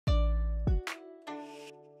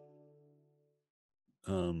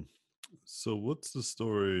Um, so what's the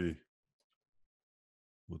story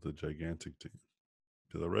with the gigantic team?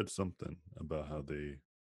 Because I read something about how they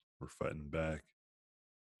were fighting back,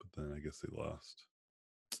 but then I guess they lost.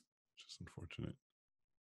 Which is unfortunate.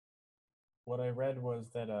 What I read was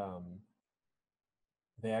that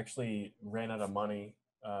they actually ran out of money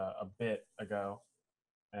a bit ago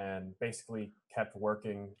and basically kept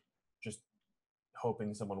working, just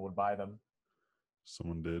hoping someone would buy them.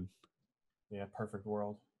 Someone did, Yeah, perfect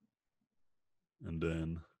world. and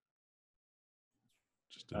then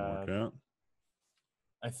just didn't Uh, work out.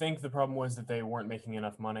 I think the problem was that they weren't making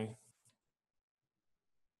enough money.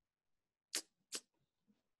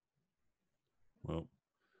 Well,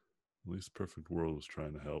 at least Perfect World was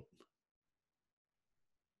trying to help.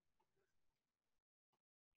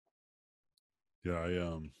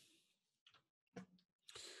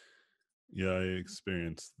 Yeah, I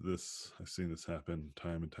experienced this. I've seen this happen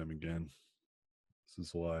time and time again. This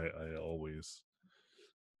is why I always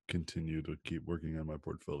continue to keep working on my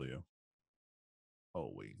portfolio.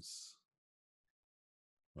 Always.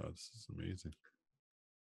 Wow, this is amazing.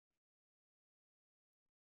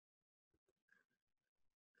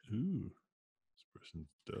 Ooh, this person's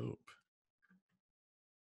dope.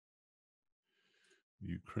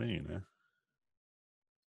 Ukraine, huh?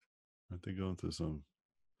 Aren't they going through some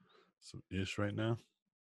ish right now?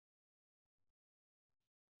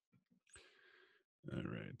 All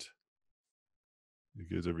right. You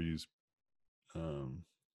guys ever use um,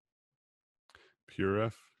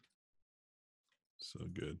 PureF? So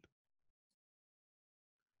good.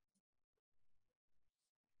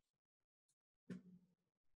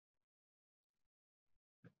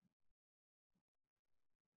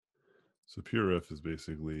 So PureF is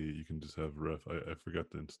basically you can just have ref. I forgot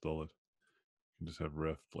to install it. You can just have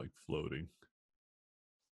ref like floating,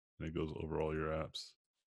 and it goes over all your apps.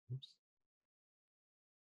 Oops.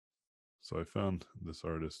 So I found this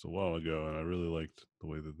artist a while ago, and I really liked the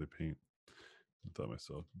way that they paint. I thought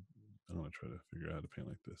myself, I want to try to figure out how to paint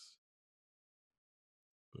like this,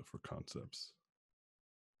 but for concepts.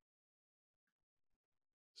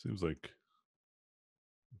 Seems like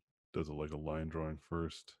does it like a line drawing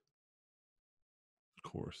first, of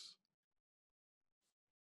course.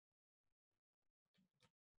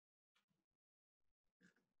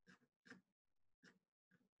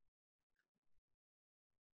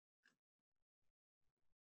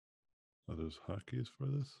 Oh, there's hotkeys for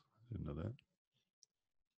this? I didn't know that.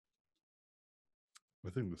 I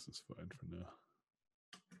think this is fine for now.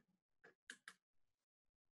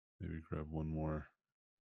 Maybe grab one more.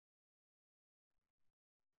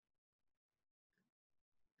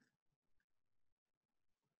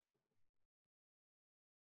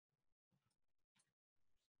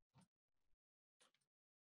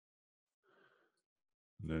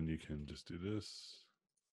 And then you can just do this.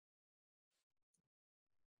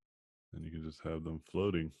 And you can just have them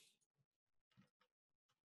floating.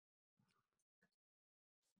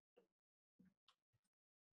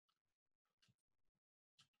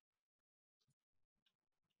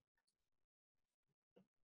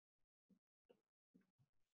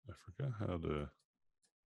 I forgot how to.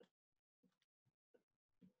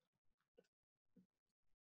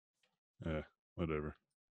 Whatever.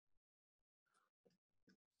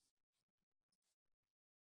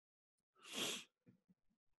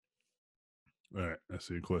 All right, I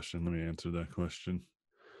see a question. Let me answer that question.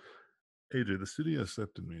 AJ, the city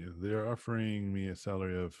accepted me. They are offering me a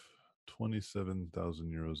salary of 27,000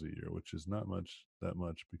 euros a year, which is not that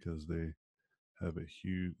much because they have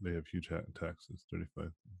huge taxes,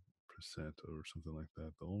 35% or something like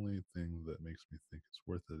that. The only thing that makes me think it's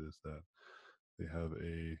worth it is that they have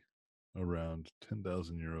around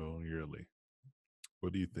 10,000 euro yearly.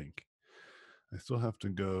 What do you think? I still have to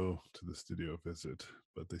go to the studio visit,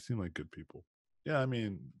 but they seem like good people. Yeah, I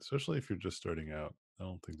mean, especially if you're just starting out, I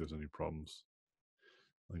don't think there's any problems.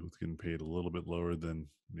 Like with getting paid a little bit lower than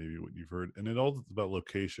maybe what you've heard, and it all about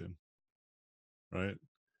location, right?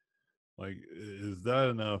 Like, is that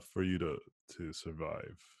enough for you to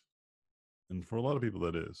survive? And for a lot of people,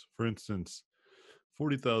 that is. For instance,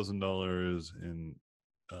 $40,000 in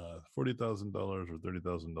 $40,000 or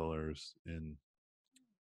 $30,000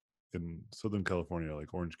 in Southern California,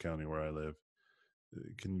 like Orange County, where I live,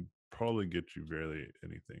 it can probably get you barely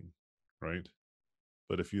anything, right?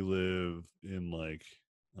 But if you live in like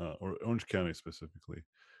or Orange County specifically,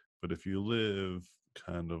 but if you live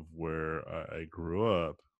kind of where I grew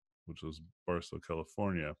up, which was Barstow,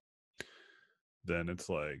 California, then it's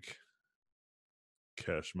like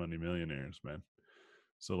cash money millionaires, man.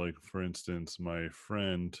 So like for instance, my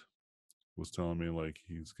friend was telling me like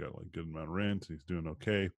he's got like good amount of rent, he's doing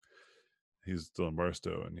okay. he's still in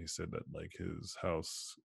Barstow, and he said that like his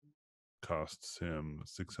house costs him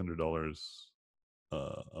 $600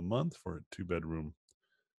 a month for a 2 bedroom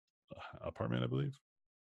apartment, I believe,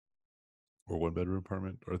 or 1 bedroom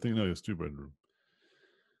apartment, or I think no, it's 2 bedroom.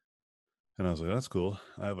 And I was like, that's cool.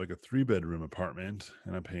 I have like a 3 bedroom apartment,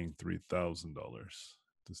 and I'm paying $3,000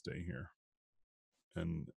 to stay here,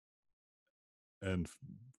 and and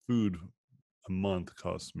food a month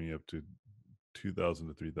costs me up to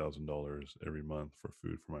 $2,000 to $3,000 every month for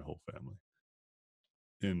food for my whole family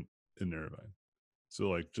in Irvine. So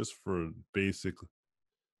like just for basic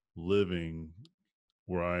living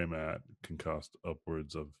where I'm at can cost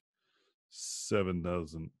upwards of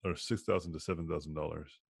 7,000 or 6,000 to $7,000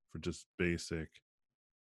 for just basic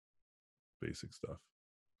stuff.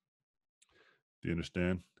 Do you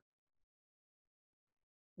understand?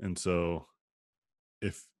 And so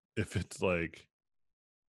if it's like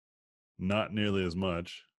not nearly as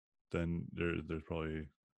much, then there's probably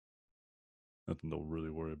nothing to really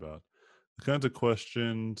worry about. The kinds of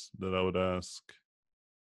questions that I would ask,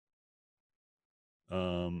 I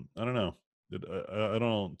don't know. I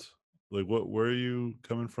don't like what. Where are you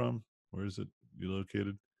coming from? Where is it you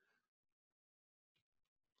located?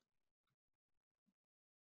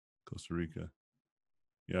 Costa Rica.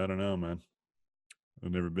 Yeah, I don't know, man.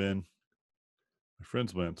 I've never been. My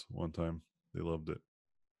friends went one time. They loved it.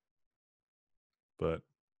 But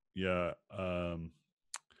yeah,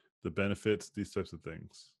 the benefits, these types of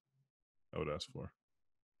things, I would ask for.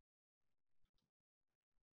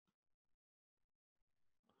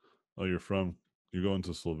 Oh, you're going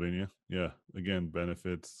to Slovenia? Yeah. Again,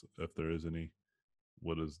 benefits, if there is any.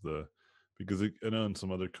 What is the, because I know in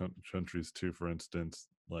some other countries too, for instance,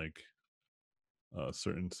 like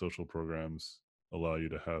certain social programs allow you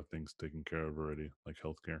to have things taken care of already, like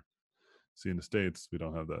healthcare. See, in the States, we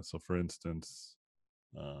don't have that. So, for instance,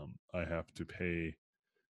 I have to pay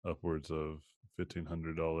upwards of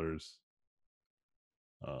 $1,500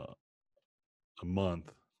 uh, a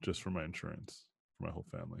month just for my insurance for my whole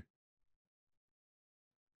family.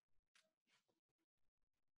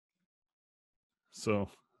 So,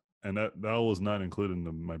 and that was not included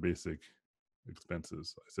in my basic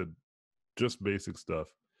expenses. I said just basic stuff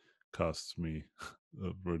costs me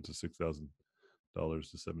upwards of $6,000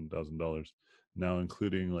 to $7,000. Now,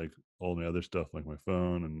 including like all my other stuff, like my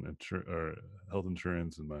phone and or health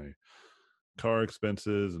insurance and my car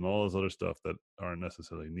expenses and all this other stuff that aren't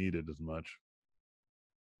necessarily needed as much,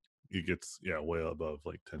 it gets way above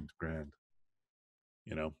like 10 grand,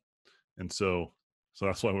 you know. And so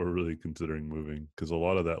that's why we're really considering moving, because a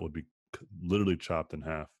lot of that would be literally chopped in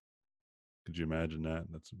half. Could you imagine that?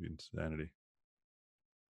 That's would be insanity.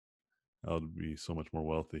 I would be so much more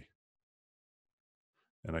wealthy,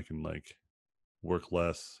 and I can like work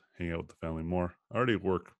less, hang out with the family more. I already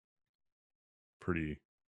work pretty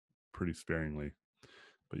sparingly,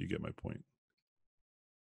 but you get my point.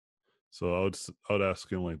 So I would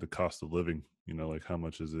ask him like the cost of living, like how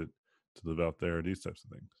much is it to live out there, these types of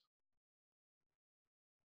things.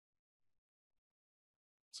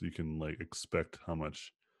 So you can like expect how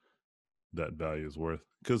much that value is worth.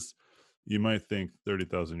 Because you might think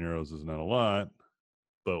 30,000 euros is not a lot,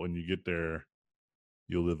 but when you get there,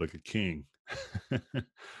 you'll live like a king.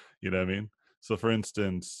 You know what I mean? So for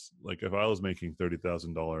instance, like if I was making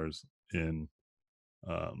 $30,000 in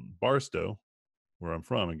Barstow, where I'm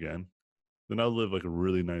from again, then I'll live like a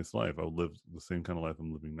really nice life. I'll live the same kind of life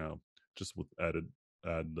I'm living now, just with add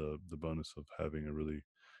the bonus of having a really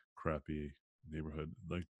crappy neighborhood.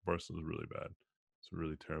 Like Barstow is really bad. It's a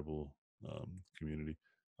really terrible community.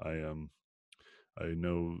 I I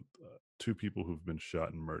know 2 people who've been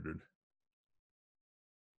shot and murdered.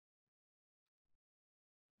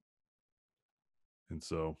 And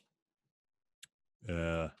so,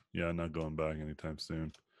 yeah, I'm not going back anytime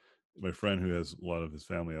soon. My friend who has a lot of his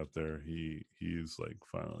family out there, he's like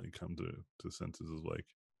finally come to senses of like,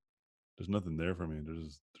 there's nothing there for me. They're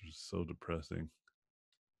just so depressing.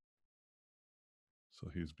 So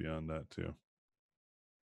he's beyond that too.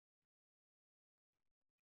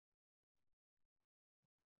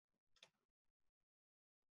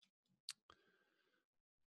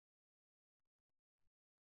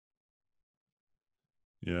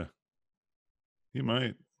 Yeah, he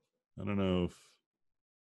might. I don't know if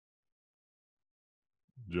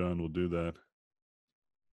John will do that,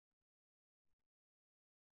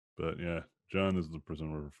 but yeah, John is the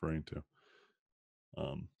person we're referring to.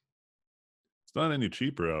 Um, it's not any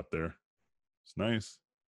cheaper out there. It's nice.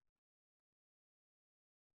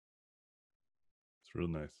 It's real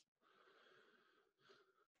nice.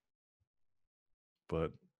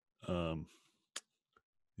 But um,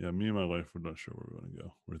 Yeah, me and my wife, we're not sure where we're going to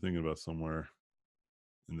go. We're thinking about somewhere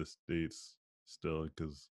in the States still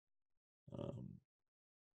because um,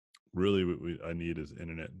 really what I need is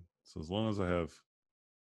internet. So as long as I have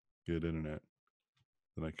good internet,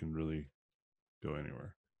 then I can really go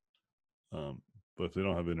anywhere. Um, but if they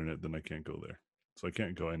don't have internet, then I can't go there. So I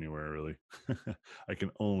can't go anywhere really. I can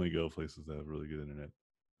only go places that have really good internet,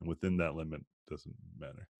 and within that limit, doesn't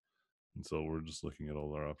matter. And so we're just looking at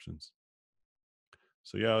all our options.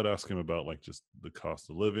 So yeah, I'd ask him about like just the cost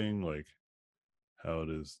of living, like how it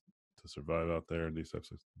is to survive out there, these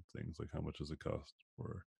types of things, like how much does it cost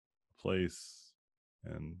for a place,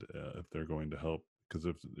 and if they're going to help, because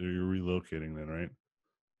if you're relocating, then right,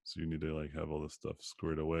 so you need to like have all this stuff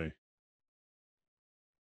squared away,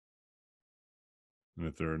 and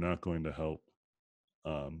if they're not going to help,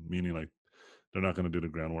 meaning like they're not going to do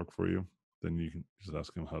the groundwork for you, then you can just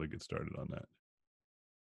ask them how to get started on that.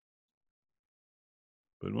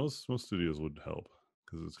 But most studios would help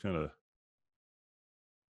because it's kind of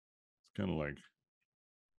like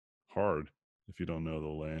hard if you don't know the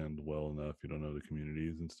land well enough, you don't know the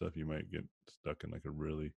communities and stuff, you might get stuck in like a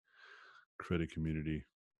really cruddy community.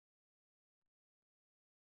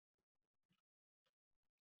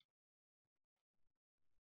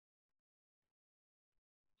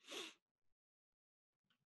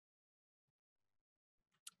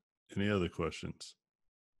 Any other questions?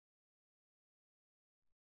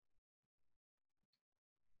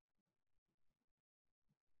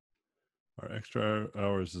 Are extra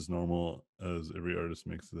hours as normal as every artist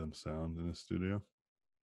makes them sound in a studio?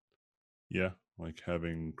 Yeah, like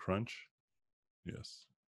having crunch. Yes,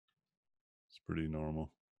 it's pretty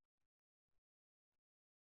normal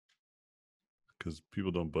because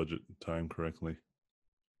people don't budget time correctly.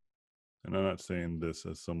 And I'm not saying this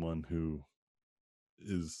as someone who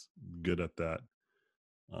is good at that.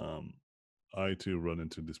 Um, I too run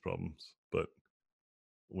into these problems, but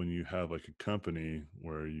when you have like a company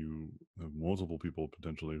where you have multiple people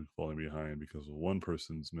potentially falling behind because of one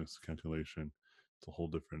person's miscalculation, it's a whole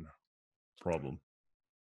different problem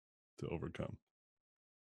to overcome.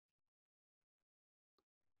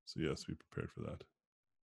 So yes, be prepared for that.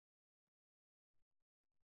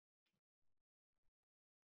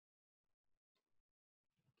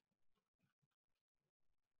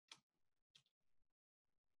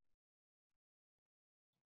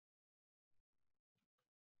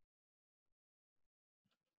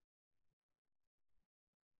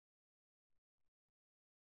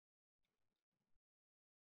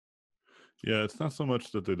 Yeah, it's not so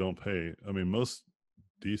much that they don't pay. I mean, most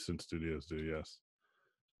decent studios do, yes.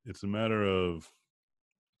 It's a matter of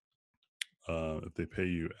if they pay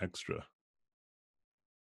you extra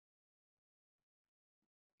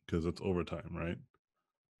because it's overtime, right?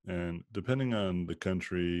 And depending on the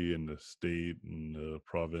country and the state and the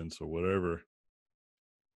province or whatever,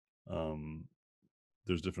 um,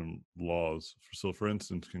 there's different laws. So, for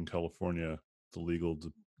instance, in California, it's illegal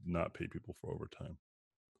to not pay people for overtime.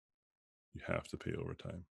 You have to pay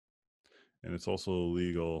overtime, and it's also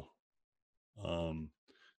illegal um,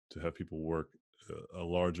 to have people work a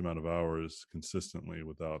large amount of hours consistently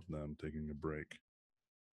without them taking a break.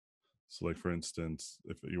 So, like for instance,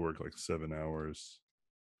 if you work like 7 hours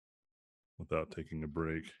without taking a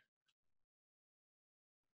break,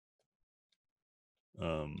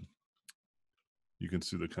 um, you can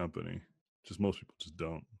sue the company. Just most people just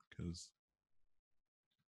don't because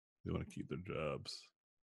they want to keep their jobs.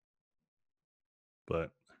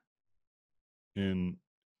 But in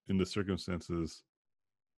in the circumstances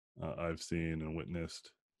I've seen and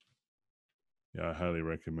witnessed, yeah, I highly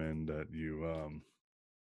recommend that you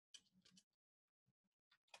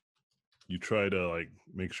try to like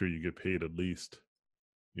make sure you get paid at least,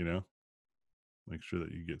 you know, make sure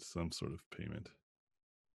that you get some sort of payment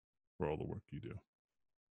for all the work you do.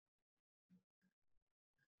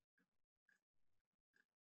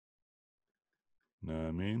 Know what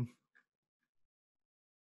I mean?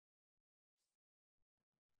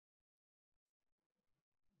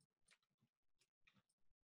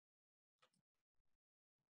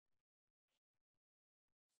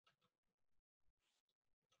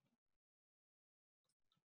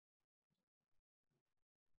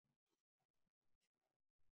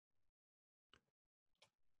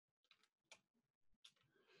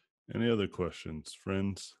 Any other questions,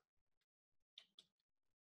 friends?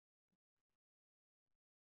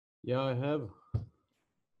 Yeah, I have.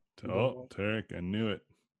 You don't Oh, mind? Tarek, I knew it.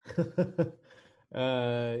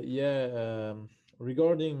 Yeah,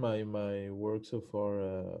 regarding my work so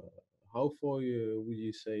far, how far would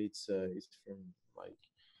you say it's from like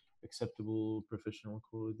acceptable professional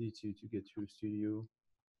quality to get to a studio,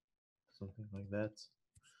 something like that?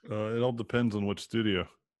 It all depends on which studio.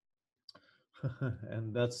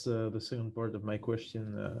 And that's the second part of my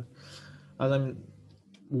question. Adam,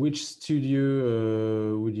 which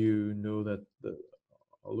studio would you know that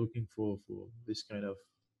are looking for this kind of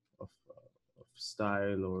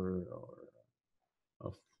style or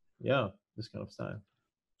of yeah this kind of style?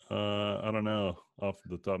 I don't know off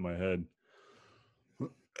the top of my head.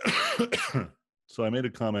 So I made a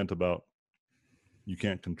comment about you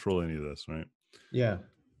can't control any of this, right? Yeah,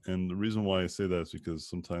 And the reason why I say that is because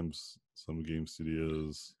sometimes some game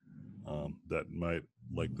studios that might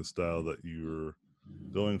like the style that you're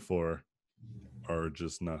going for are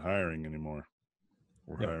just not hiring anymore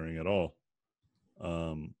or yep, hiring at all.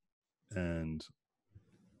 And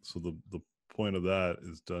so the point of that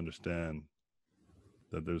is to understand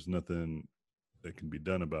that there's nothing that can be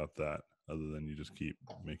done about that other than you just keep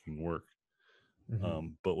making work.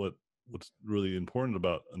 But what's really important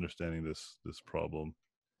about understanding this problem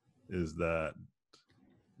is that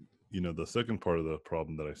the second part of the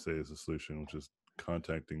problem that I say is the solution, which is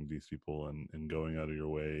contacting these people and going out of your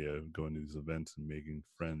way of going to these events and making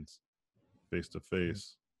friends face to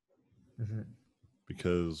face. mm-hmm.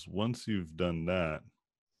 Because once you've done that,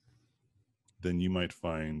 then you might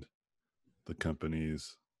find the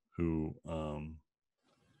companies who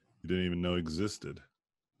you didn't even know existed.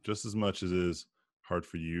 Just as much as it is hard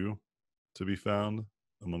for you to be found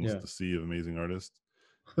amongst Yeah, the sea of amazing artists,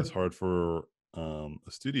 it's hard for a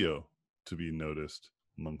studio to be noticed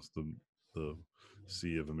amongst the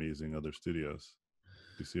sea of amazing other studios.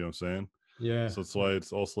 You see what I'm saying? yeah, So that's why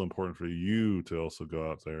it's also important for you to also go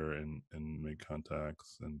out there and make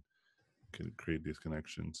contacts and create these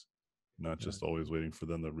connections, not yeah. just always waiting for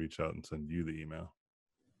them to reach out and send you the email,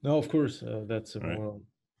 No, of course, that's a right? more.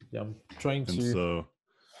 Yeah, I'm trying And to.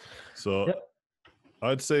 so Yeah.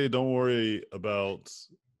 I'd say don't worry about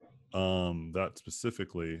that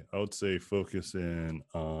specifically. I would say focus in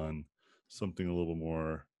on something a little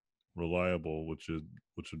more reliable, which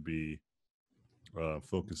would be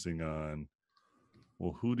focusing on,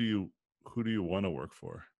 well, who do you want to work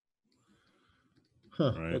for,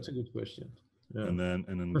 Huh, right? that's a good question. Yeah. And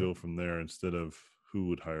then go from there instead of who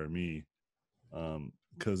would hire me,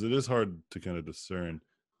 because it is hard to kind of discern.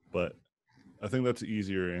 But I think that's an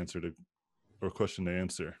easier answer to or question to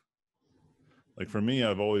answer. Like for me,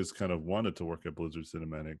 I've always kind of wanted to work at Blizzard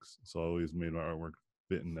Cinematics, so I always made my artwork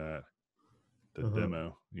fit in the Uh-huh.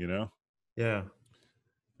 demo. Yeah.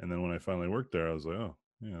 And then when I finally worked there, I was like, oh,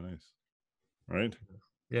 yeah, nice, right?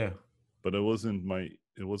 Yeah. But it wasn't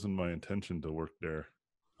my intention to work there.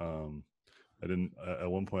 Um, I didn't at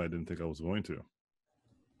one point I didn't think I was going to.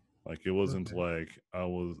 Like it wasn't Okay. like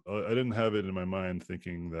I didn't have it in my mind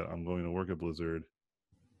thinking that I'm going to work at Blizzard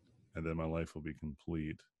and then my life will be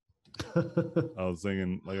complete. I was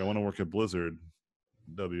thinking like I want to work at Blizzard.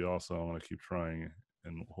 That'd be awesome. I want to keep trying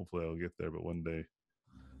and hopefully I'll get there. But one day,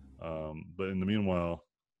 but in the meanwhile,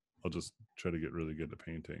 I'll just try to get really good at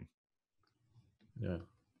painting. Yeah.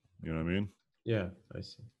 You know what I mean? Yeah. I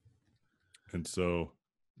see. And so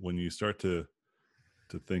when you start to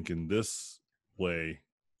think in this way,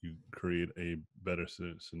 you create a better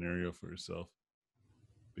scenario for yourself.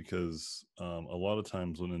 Because a lot of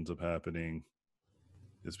times what ends up happening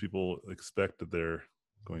is people expect that they're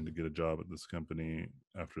going to get a job at this company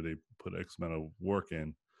after they put X amount of work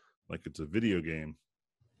in, like it's a video game.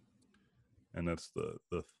 And that's the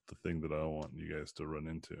thing that I want you guys to run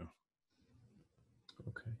into,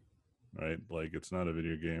 Okay. right? Like it's not a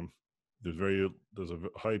video game. There's a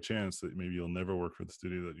high chance that maybe you'll never work for the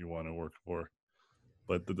studio that you want to work for,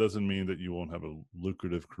 but that doesn't mean that you won't have a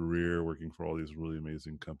lucrative career working for all these really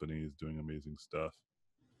amazing companies doing amazing stuff.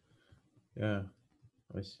 Yeah.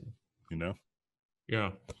 I see. You know,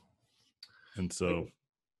 Yeah. and so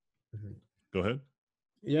Mhm. go ahead.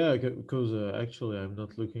 Yeah, because actually, I'm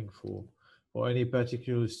not looking for any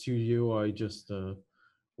particular studio. I just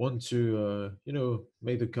want to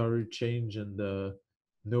make the career change and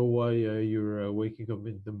know why you're waking up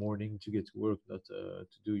in the morning to get to work, not to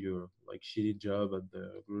do your like shitty job at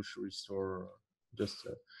the grocery store. Or just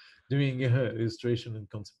doing illustration and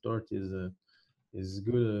concept art is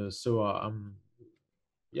good. So I'm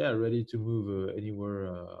ready to move anywhere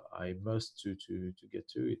I must to get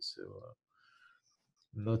to it. So.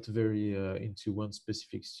 Not very into one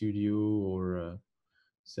specific studio or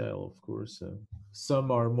style, of course.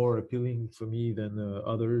 Some are more appealing for me than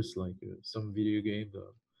others, like some video games.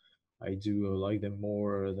 I do like them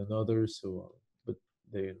more than others, so but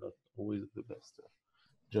they're not always the best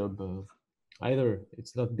job either.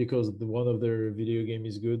 It's not because one of their video game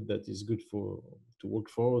is good that is good for to work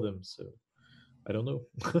for them. So I don't know.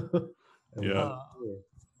 I'm Yeah, not Uh, sure.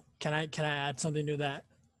 can I add something to that?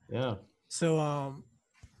 Yeah. So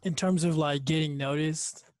in terms of like getting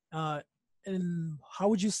noticed, and how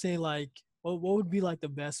would you say like what would be like the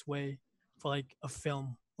best way for like a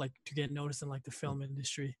film like to get noticed in like the film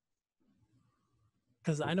industry?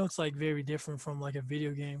 Because I know it's like very different from like a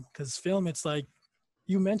video game. Because film, it's like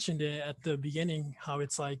you mentioned it at the beginning how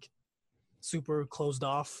it's like super closed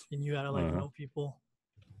off and you gotta like Uh-huh. know people.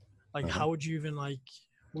 Like, Uh-huh. how would you even like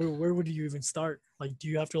where would you even start? Like, do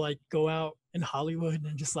you have to like go out in Hollywood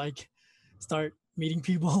and just like start meeting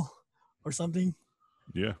people or something?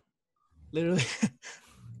 Yeah. Literally.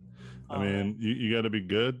 I Oh man. mean, you got to be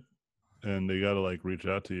good, and they got to like reach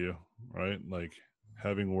out to you, right? Like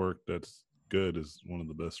having work that's good is one of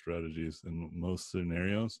the best strategies in most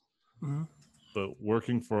scenarios. Mhm. But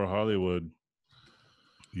working for Hollywood,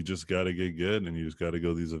 you just got to get good, and you just got to go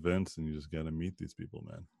to these events, and you just got to meet these people,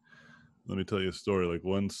 man. Let me tell you a story. Like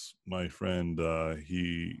once my friend,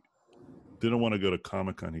 he didn't want to go to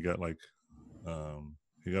Comic-Con. He got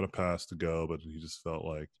a pass to go, but he just felt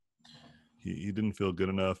like he didn't feel good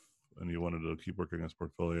enough, and he wanted to keep working on his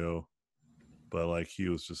portfolio. But like he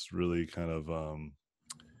was just really kind of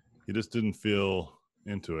he just didn't feel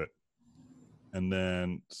into it. And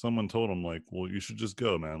then someone told him like, well, you should just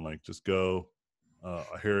go, man. Like just go.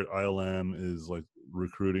 I hear ILM is like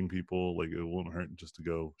recruiting people. Like it won't hurt just to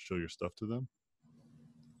go show your stuff to them,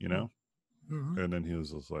 you know? Mhm. And then he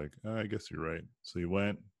was just like, I guess you're right. So he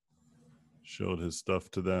went, showed his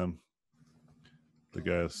stuff to them. The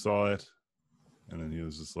guy saw it, and then he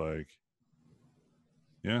was just like,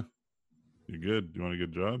 yeah, you're good. You want a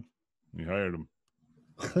good job? And he hired him.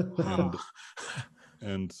 Wow.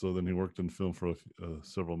 And so then he worked in film for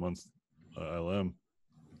several months, ILM.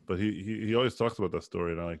 But he always talks about that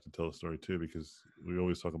story, and I like to tell the story too, because we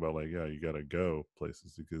always talk about like, yeah, you got to go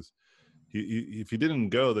places, because if he didn't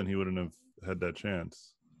go, then he wouldn't have had that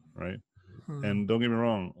chance, right? Hmm. And don't get me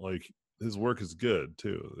wrong, like his work is good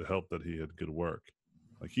too. It helped that he had good work.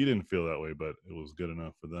 Like he didn't feel that way, but it was good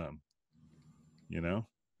enough for them, you know?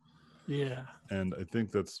 Yeah. And I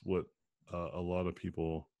think that's what a lot of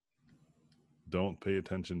people don't pay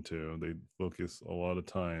attention to. They focus a lot of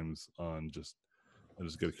times on just, I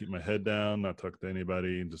just got to keep my head down, not talk to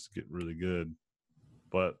anybody, and just get really good.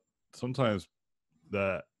 But sometimes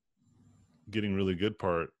that getting really good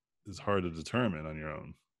part is hard to determine on your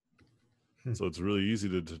own. So it's really easy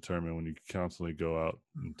to determine when you constantly go out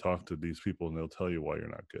and talk to these people, and they'll tell you why you're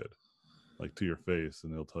not good, like to your face,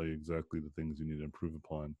 and they'll tell you exactly the things you need to improve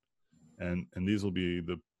upon. And these will be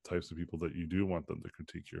the types of people that you do want them to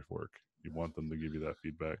critique your work. You want them to give you that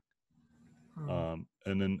feedback.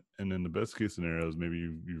 And then the best case scenarios, maybe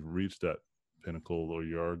you've reached that pinnacle, or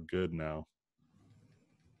you are good now,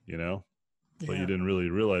 you know, but you Yeah. didn't really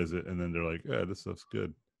realize it. And then they're like, yeah, this stuff's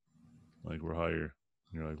good. Like we're higher.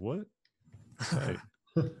 And you're like, what? Right.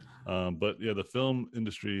 But yeah, the film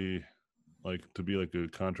industry, like to be like a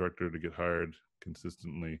contractor to get hired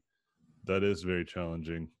consistently, that is very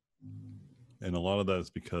challenging. And a lot of that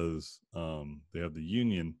is because they have the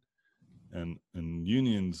union, and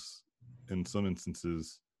unions in some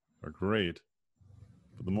instances are great,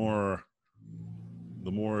 but the more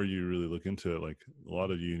you really look into it, like a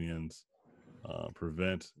lot of unions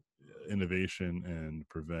prevent innovation and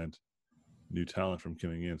prevent new talent from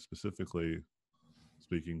coming in, specifically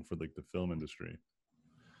speaking for like the film industry.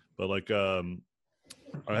 But like I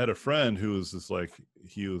had a friend who was just like,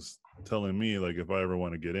 he was telling me like, if I ever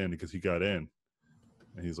want to get in, because he got in,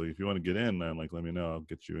 and he's like, if you want to get in, man, like let me know, I'll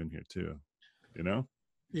get you in here too, you know.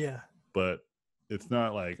 Yeah. But it's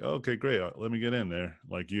not like, okay, great, let me get in there.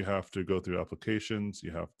 Like you have to go through applications,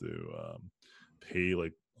 you have to pay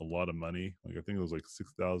like a lot of money. Like I think it was like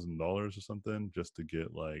 $6,000 or something just to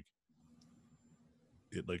get like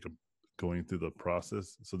it, like going through the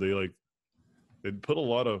process. So they put a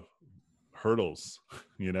lot of hurdles,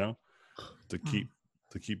 you know, to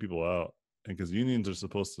keep people out. And because unions are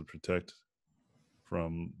supposed to protect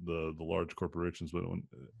from the large corporations, but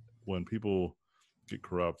when people get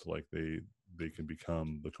corrupt, like they can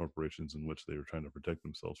become the corporations in which they were trying to protect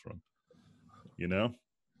themselves from, you know.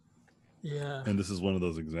 Yeah. And this is one of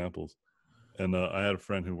those examples. And I had a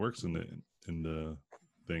friend who works in the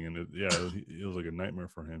thing, and it was like a nightmare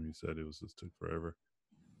for him. He said it was just took forever.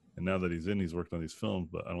 And now that he's worked on these films,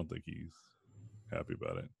 but I don't think he's happy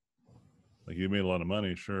about it. Like he made a lot of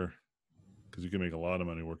money, sure, because you can make a lot of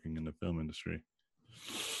money working in the film industry,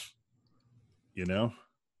 you know.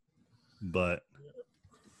 But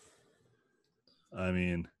I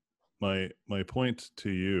mean, my point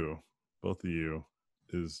to you, both of you,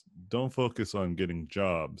 is don't focus on getting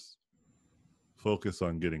jobs. Focus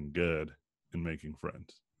on getting good and making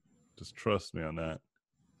friends. Just trust me on that,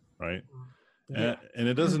 right? And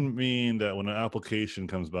it doesn't mean that when an application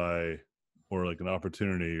comes by or like an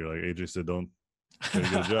opportunity, you're like AJ said, don't try to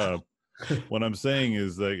get a job. What I'm saying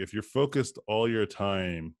is like if you're focused all your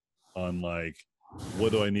time on like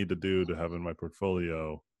what do I need to do to have in my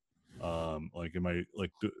portfolio, like am I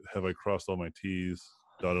like have I crossed all my T's,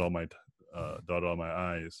 dotted all my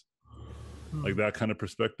I's, like that kind of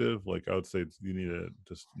perspective, like I would say you need to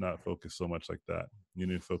just not focus so much like that. You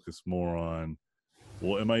need to focus more on,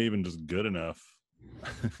 well, am I even just good enough?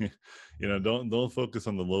 Don't focus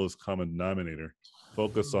on the lowest common denominator.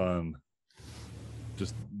 Focus on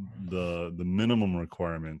just the minimum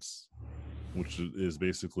requirements, which is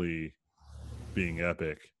basically being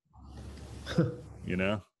epic.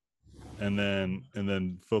 And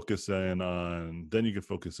then focus in on, then you can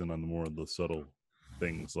focus in on the more of the subtle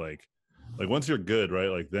things, like once you're good, right,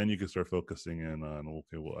 like then you can start focusing in on,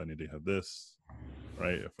 okay, well, I need to have this,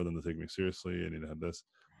 right, for them to take me seriously. I need to have this.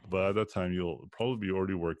 But at that time you'll probably be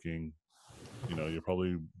already working, you'll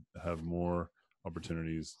probably have more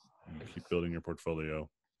opportunities. You keep building your portfolio,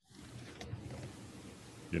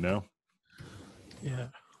 Yeah.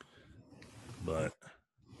 But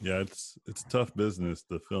yeah, it's tough business,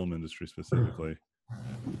 the film industry specifically,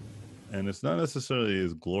 and it's not necessarily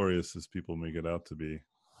as glorious as people make it out to be.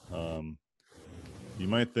 You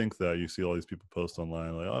might think that you see all these people post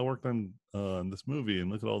online like, oh, I worked on this movie and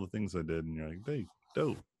look at all the things I did, and you're like, hey,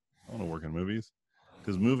 dope, I want to work in movies,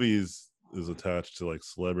 because movies is attached to like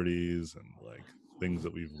celebrities and like things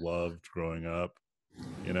that we've loved growing up.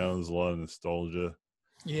 There's a lot of nostalgia,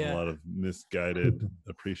 a lot of misguided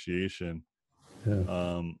appreciation.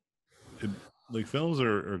 Like films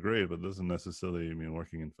are great, but it doesn't necessarily mean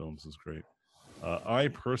working in films is great. I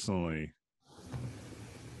personally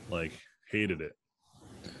like hated it.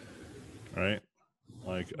 Right?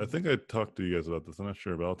 Like I think I talked to you guys about this. I'm not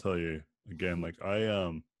sure, but I'll tell you again. Like I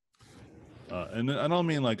and I don't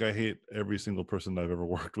mean like I hate every single person I've ever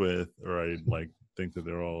worked with, or I like think that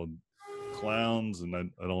they're all clowns, and I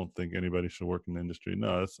don't think anybody should work in the industry.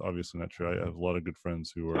 No, that's obviously not true. I have a lot of good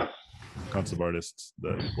friends who are concept artists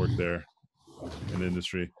that work there in the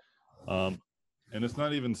industry, and it's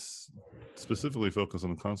not even specifically focused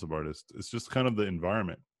on the concept artist. It's just kind of the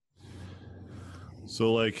environment.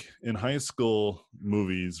 So like in high school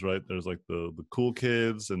movies, right, there's like the cool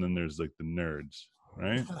kids, and then there's like the nerds,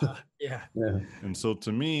 right? Yeah. And so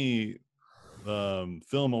to me,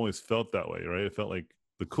 film always felt that way, right? It felt like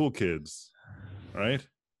the cool kids, right?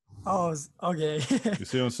 Oh, okay. You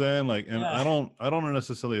see what I'm saying? Like, and Yeah. I don't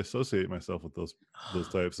necessarily associate myself with those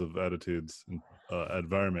types of attitudes and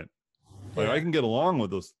environment. Like I can get along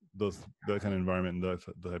with that kind of environment and that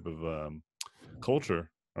type of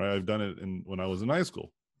culture. Right, I've done it when I was in high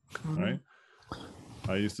school. Right,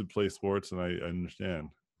 I used to play sports, and I understand.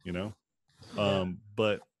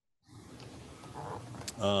 But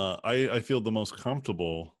I feel the most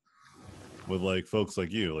comfortable with like folks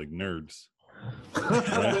like you, like nerds,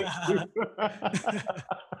 right?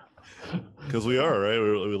 Because we are, right.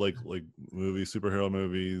 We like movies, superhero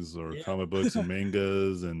movies, or comic books and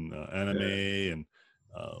mangas and anime, and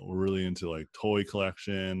we're really into like toy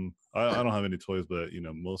collection. I don't have any toys, but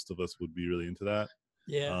most of us would be really into that.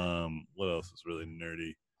 Yeah. What else is really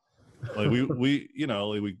nerdy? Like we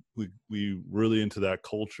really into that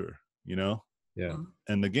culture, Yeah.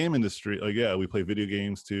 And the game industry, like we play video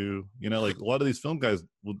games too. Like a lot of these film guys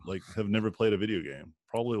would like have never played a video game.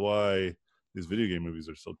 Probably why these video game movies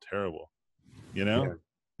are so terrible. Yeah.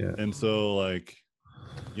 And so like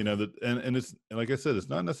and it's, and like I said, it's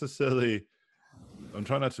not necessarily, I'm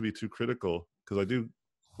trying not to be too critical, because I do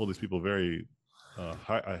hold these people very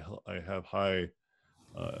high. I have high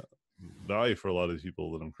value for a lot of these people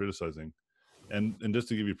that I'm criticizing, and just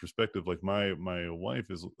to give you perspective, like my wife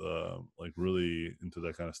is like really into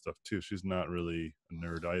that kind of stuff too. She's not really a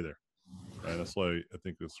nerd either, right? That's why I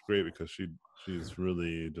think it's great, because she's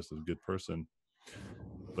really just a good person,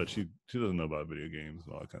 but she doesn't know about video games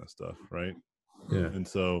and all that kind of stuff, right? Yeah. And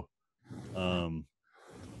so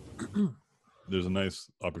there's a nice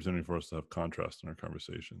opportunity for us to have contrast in our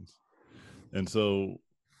conversations. And so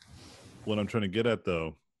what I'm trying to get at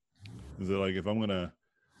though is that like if I'm gonna,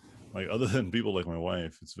 like, other than people like my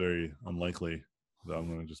wife, it's very unlikely that I'm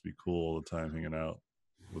gonna just be cool all the time hanging out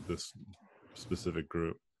with this specific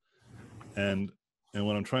group. And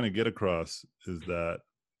what I'm trying to get across is that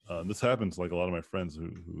this happens, like a lot of my friends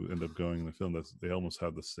who end up going in the film, they almost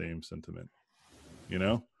have the same sentiment,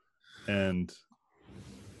 and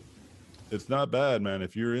it's not bad, man.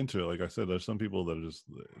 If you're into it, like I said, there's some people that are just,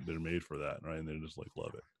 they're made for that, right? And they just like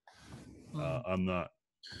love it. I'm not,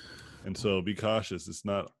 and so be cautious. It's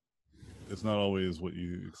not always what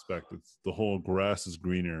you expect. It's the whole grass is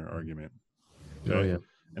greener argument. Okay. Oh yeah.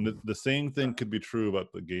 And the same thing could be true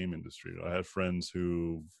about the game industry. I had friends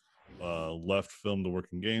who left film to work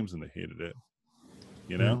in games and they hated it,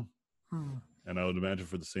 you know? Hmm. And I would imagine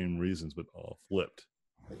for the same reasons, but all flipped.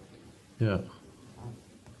 Yeah.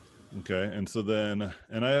 Okay. And so then,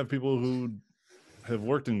 and I have people who have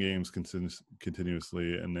worked in games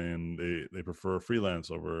continuously, and then they prefer freelance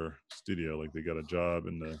over studio. Like they got a job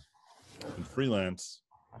in freelance,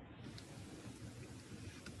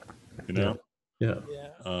 you know? Yeah.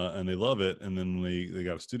 Yeah. And they love it. And then they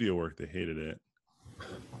got a studio work, they hated it,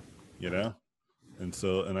 you know? And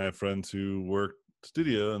so, and I have friends who work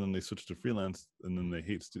studio and then they switch to freelance and then they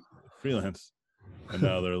hate freelance. And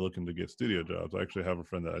now they're looking to get studio jobs. I actually have a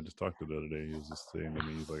friend that I just talked to the other day. He was just saying to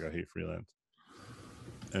me, he's like, I hate freelance.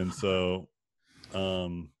 And so, I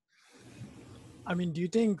mean, do you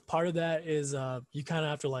think part of that is you kind of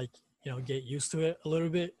have to like, get used to it a little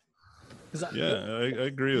bit? yeah, I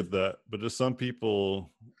agree with that. But just some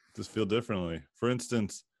people just feel differently. For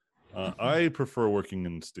instance, I prefer working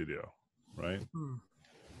in the studio, right?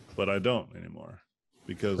 But I don't anymore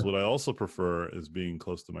because what I also prefer is being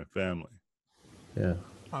close to my family. Yeah.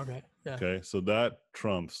 Okay. Yeah. Okay. So that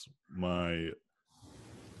trumps my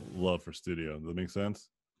love for studio. Does that make sense?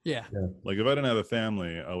 Yeah. Like if I didn't have a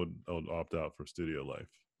family, I would opt out for studio life.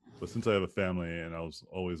 But since I have a family and I was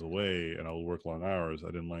always away and I would work long hours, I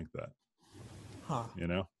didn't like that. Huh. You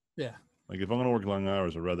know? Yeah. Like if I'm gonna work long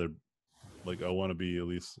hours, I'd rather like I want to be at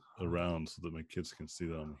least around so that my kids can see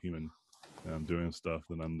that I'm a human and I'm doing stuff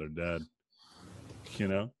that I'm their dad. You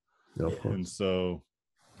know? Yeah, of course. And so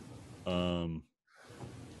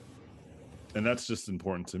and that's just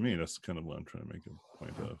important to me. That's kind of what I'm trying to make a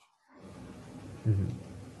point of.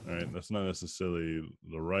 All right. That's not necessarily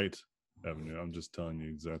the right avenue. I'm just telling you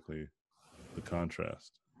exactly the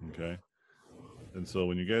contrast. Okay. And so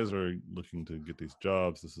when you guys are looking to get these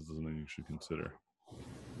jobs, this is something you should consider.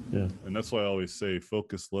 Yeah. And that's why I always say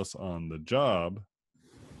focus less on the job,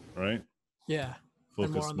 right? Yeah.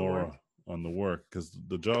 Focus more on the work because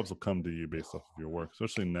the jobs will come to you based off of your work,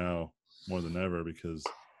 especially now more than ever because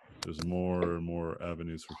there's more and more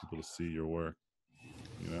avenues for people to see your work,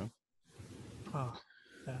 you know? Oh,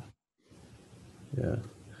 yeah. Yeah.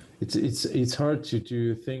 It's hard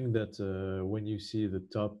to think that when you see the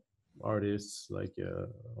top artists like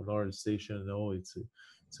on ArtStation and all, it's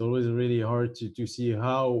always really hard to see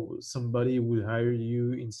how somebody would hire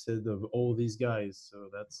you instead of all these guys. So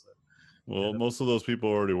that's well, most of those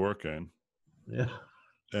people are already working. Yeah.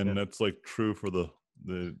 And that's like true for the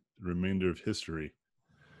remainder of history.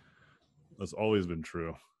 That's always been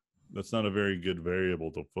true. That's not a very good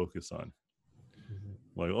variable to focus on.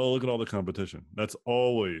 Like, oh, look at all the competition. That's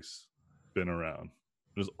always been around.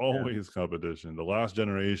 There's always competition. The last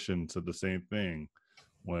generation said the same thing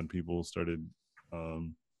when people started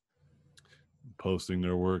posting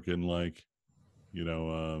their work in like,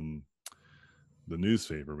 the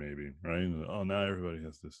newspaper maybe, right? Oh, now everybody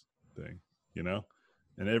has this thing,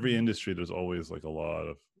 In every industry, there's always like a lot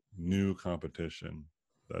of new competition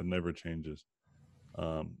that never changes.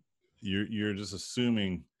 You're just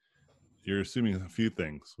assuming a few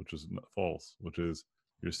things, which is false. Which is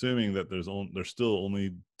you're assuming that there's still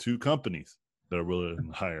only two companies that are willing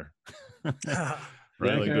to hire,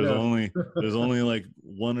 right? Like there's only like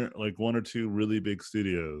one or two really big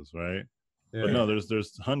studios, right? Yeah. But no,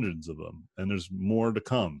 there's hundreds of them, and there's more to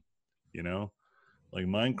come. Like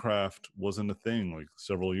Minecraft wasn't a thing like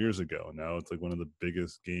several years ago. Now it's like one of the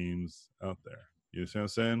biggest games out there. You see what I'm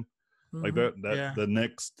saying? Like the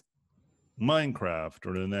next Minecraft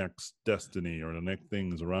or the next Destiny or the next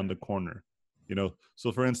thing is around the corner.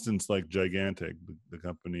 So for instance, like Gigantic, the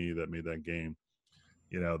company that made that game,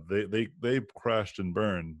 they crashed and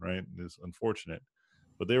burned, right? It's unfortunate,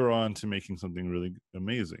 but they were on to making something really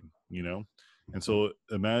amazing, And so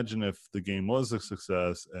imagine if the game was a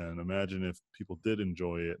success, and imagine if people did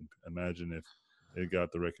enjoy it, and imagine if it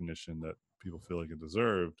got the recognition that people feel like it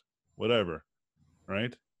deserved, whatever,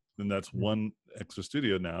 right? Then that's one extra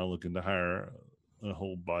studio now looking to hire a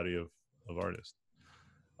whole body of artists.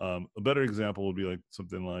 A better example would be like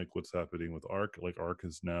something like what's happening with Arc. Like Arc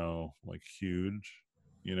is now like huge,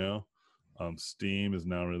 Steam is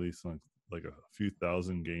now releasing like a few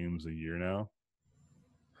thousand games a year now,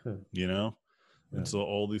 and so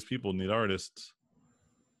all these people need artists.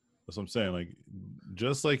 That's what I'm saying. Like,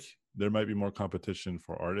 just like there might be more competition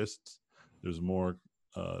for artists, there's more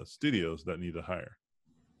studios that need to hire,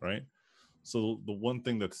 right? So the one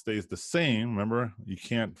thing that stays the same, remember, you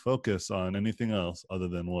can't focus on anything else other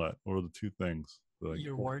than what? What are the two things?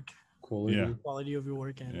 Your work. Quality. Yeah. Quality of your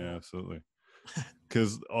work. And Yeah, absolutely.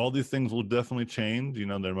 Because all these things will definitely change. You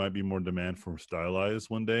know, there might be more demand for stylized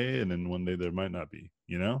one day, and then one day there might not be.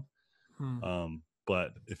 You know,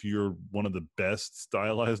 but if you're one of the best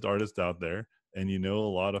stylized artists out there, and you know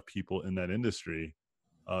a lot of people in that industry,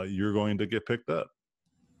 you're going to get picked up.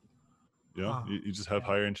 You know, you just have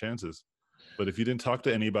higher chances. But if you didn't talk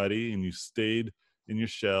to anybody and you stayed in your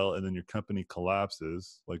shell, and then your company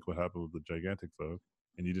collapses, like what happened with the Gigantic folk,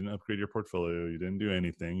 and you didn't upgrade your portfolio, you didn't do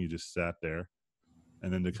anything, you just sat there,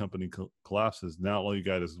 and then the company collapses. Now all you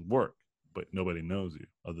got is work, but nobody knows you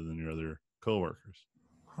other than your other coworkers.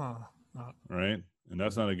 Right? And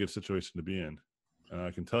that's not a good situation to be in. And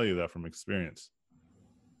I can tell you that from experience.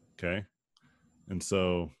 Okay? And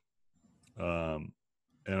so, and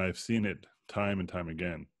I've seen it time and time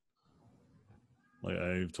again. Like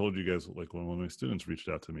I've told you guys, like when one of my students reached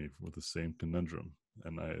out to me with the same conundrum,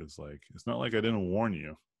 and I was like, it's not like I didn't warn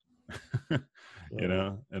you. You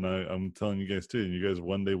know, and I'm telling you guys too, and you guys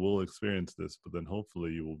one day will experience this, but then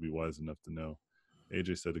hopefully you will be wise enough to know.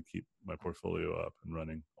 AJ said to keep my portfolio up and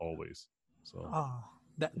running always. So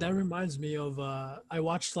that reminds me of I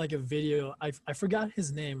watched like a video. I forgot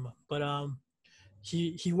his name, but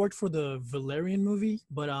he worked for the Valerian movie,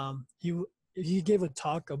 but he gave a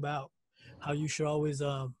talk about how you should always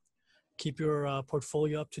keep your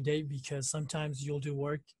portfolio up to date, because sometimes you'll do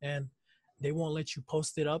work and they won't let you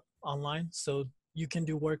post it up online. So you can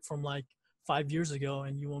do work from like 5 years ago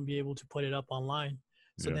and you won't be able to put it up online.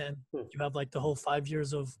 So then you have like the whole 5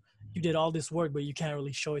 years of you did all this work, but you can't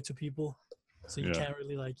really show it to people. So you can't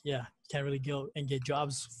really can't really go and get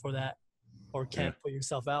jobs for that, or can't put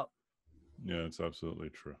yourself out. Yeah, it's absolutely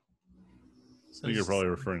true. So I think you're probably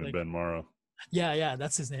referring to Ben Morrow. Yeah,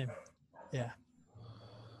 that's his name. Yeah.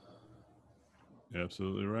 You're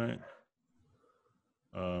absolutely right.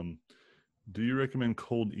 Do you recommend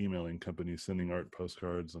cold emailing companies sending art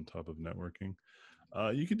postcards on top of networking?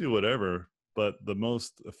 You can do whatever, but the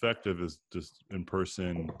most effective is just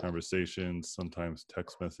in-person conversations, sometimes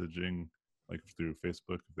text messaging, like through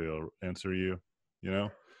Facebook, if they'll answer you, you know?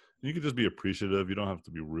 You can just be appreciative. You don't have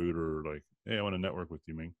to be rude or like, hey, I want to network with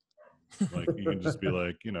you, Ming. Like, you can just be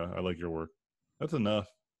like, you know, I like your work. That's enough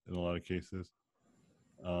in a lot of cases.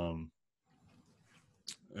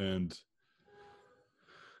 And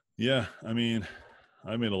yeah, I mean,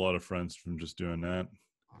 I made a lot of friends from just doing that.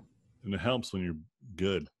 And it helps when you're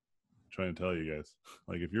good. I'm trying to tell you guys,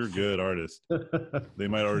 like if you're a good artist, they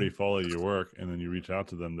might already follow your work, and then you reach out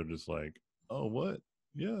to them, they're just like, oh, what?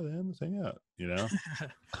 Yeah, man, let's hang out, you know?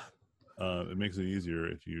 It makes it easier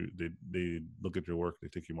if they look at your work, they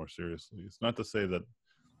take you more seriously. It's not to say that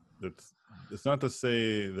it's not to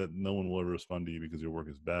say that no one will ever respond to you because your work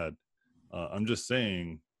is bad. I'm just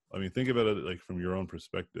saying, I mean, think about it like from your own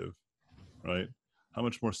perspective, right? How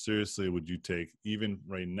much more seriously would you take, even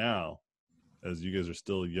right now, as you guys are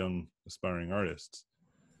still young, aspiring artists,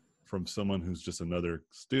 from someone who's just another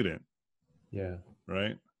student? Yeah.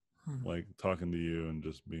 Right? Like talking to you and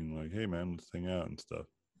just being like, hey, man, let's hang out and stuff.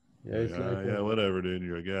 Yeah, like, it's like yeah, whatever, dude.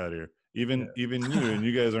 You're like, get out of here. Even you, and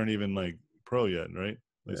you guys aren't even like pro yet, right?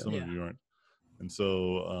 Like some of you aren't. And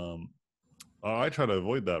so I try to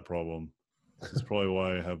avoid that problem. It's probably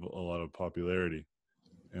why I have a lot of popularity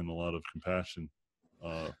and a lot of compassion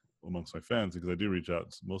amongst my fans, because I do reach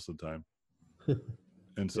out most of the time.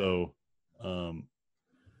 And so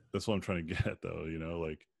that's what I'm trying to get at, though. You know,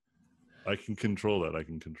 like I can control that. I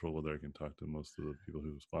can control whether I can talk to most of the people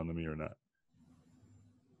who respond to me or not.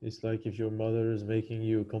 It's like if your mother is making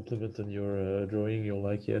you a compliment on your drawing, you're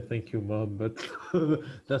like, yeah, thank you, mom, but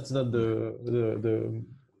that's not the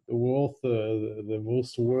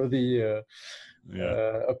most worthy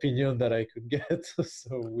opinion that I could get.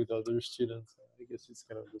 So with other students, I guess it's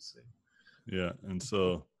kind of the same. Yeah, and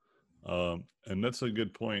so and that's a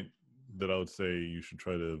good point that I would say you should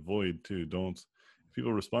try to avoid too. Don't, if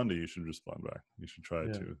people respond to you, you should respond back. You should try to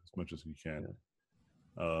as much as you can.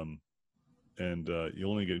 And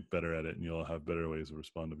you'll only get better at it, and you'll have better ways to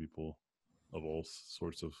respond to people of all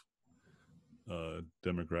sorts of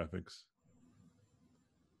demographics.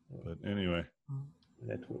 But anyway,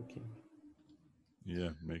 networking. Yeah,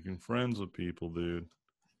 making friends with people, dude.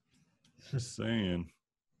 Just saying,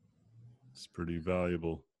 it's pretty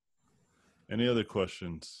valuable. Any other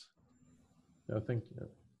questions? I think,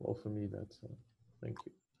 well, for me, that's thank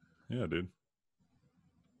you. Yeah, dude.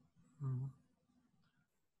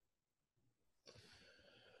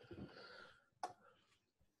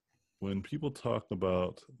 When people talk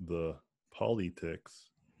about the politics,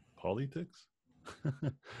 you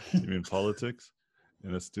mean politics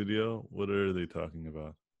in a studio? What are they talking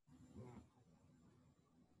about?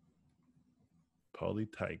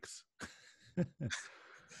 Politics.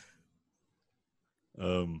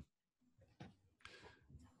 Um,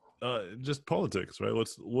 just politics, right?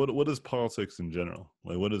 What is politics in general?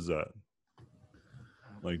 Like, what is that?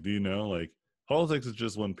 Like, do you know? Like, politics is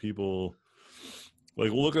just when people,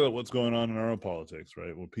 like, look at what's going on in our own politics,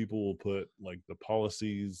 right? When people will put like the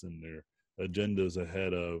policies and their agendas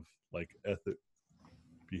ahead of like ethic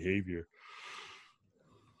behavior.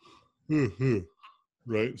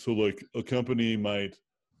 Right? So like a company might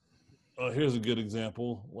here's a good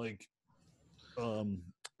example. Like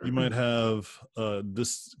you might have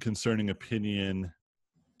this concerning opinion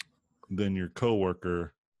than your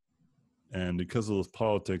coworker, and because of those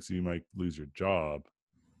politics you might lose your job,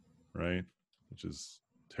 right? Which is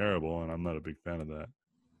terrible, and I'm not a big fan of that.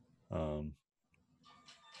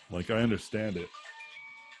 Like I understand it.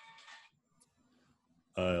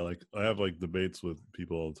 I have like debates with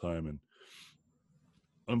people all the time, and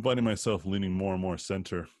I'm finding myself leaning more and more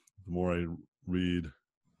center the more I read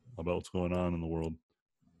about what's going on in the world.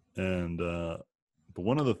 And but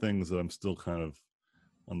one of the things that I'm still kind of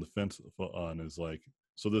on the fence on is like,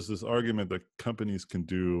 so there's this argument that companies can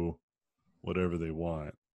do whatever they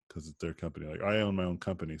want because it's their company. Like I own my own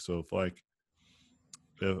company, so if like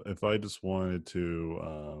if I just wanted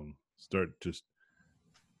to start just,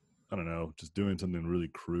 I don't know, just doing something really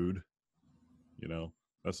crude, you know,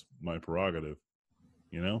 that's my prerogative,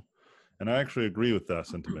 you know. And I actually agree with that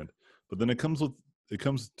sentiment. But then it comes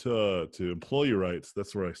to employee rights.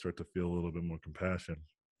 That's where I start to feel a little bit more compassion.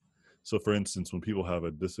 So, for instance, when people have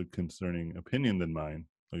a disconcerting opinion than mine,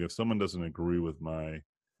 like if someone doesn't agree with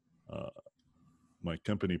uh, my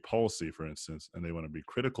company policy, for instance, and they want to be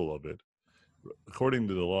critical of it, according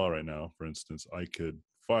to the law right now, for instance, I could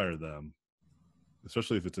fire them,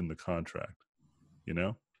 especially if it's in the contract, you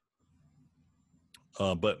know.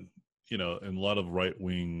 But you know, and a lot of right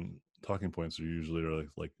wing talking points are usually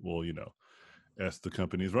like, well, you know, ask the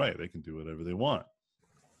company's right; they can do whatever they want.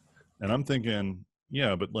 And I'm thinking,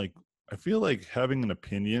 yeah, but like, I feel like having an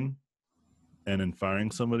opinion and then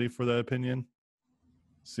firing somebody for that opinion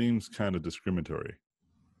seems kind of discriminatory,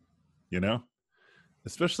 you know,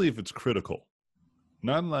 especially if it's critical,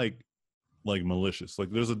 not like malicious. Like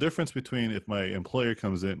there's a difference between if my employee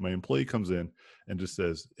comes in and just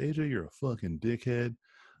says, AJ, you're a fucking dickhead.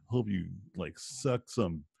 Hope you like suck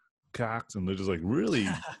some cocks. And they're just like really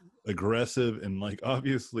aggressive and like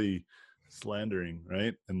obviously slandering,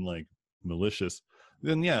 right? And like malicious.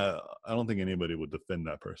 Then yeah, I don't think anybody would defend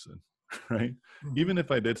that person, right? Mhm. Even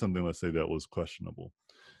if I did something, let's say that was questionable,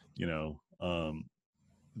 you know,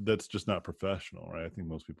 that's just not professional, right? I think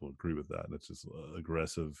most people agree with that. That's just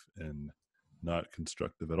aggressive and not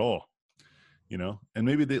constructive at all, you know. And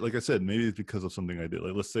maybe they, like I said, maybe it's because of something I did.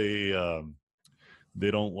 Like let's say they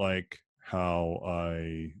don't like how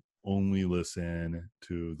I only listen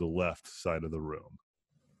to the left side of the room,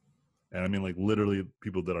 and I mean like literally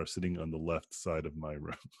people that are sitting on the left side of my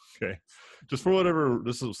room. Okay, just for whatever,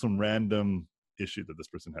 this is some random issue that this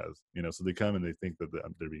person has, you know. So they come and they think that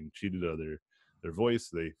they're being cheated out of their voice.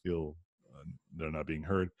 They feel they're not being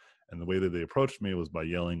heard, and the way that they approached me was by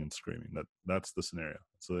yelling and screaming. That's the scenario.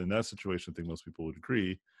 So in that situation, I think most people would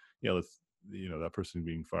agree, yeah, let's, you know, that person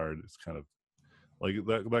being fired is kind of like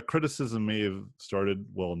that criticism may have started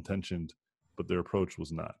well intentioned, but their approach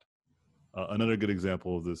was not. Another good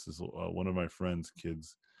example of this is one of my friends'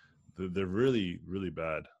 kids. They're really, really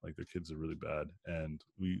bad. Like their kids are really bad, and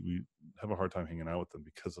we have a hard time hanging out with them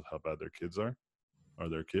because of how bad their kids are, or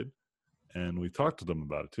their kid. And we talked to them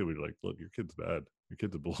about it too. We were like, "Look, your kid's bad. Your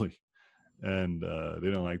kid's a bully," and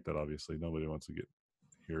they don't like that. Obviously, nobody wants to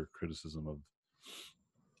hear criticism of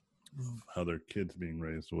how their kid's being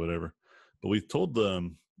raised or whatever. But we told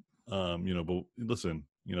them, you know, but listen,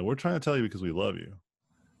 you know, we're trying to tell you because we love you.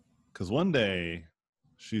 Because one day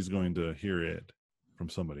she's going to hear it from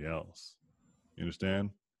somebody else. You understand?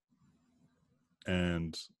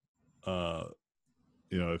 And,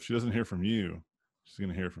 you know, if she doesn't hear from you, she's going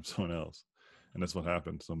to hear from someone else. And that's what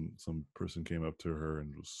happened. Some person came up to her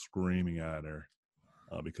and was screaming at her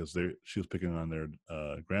because she was picking on their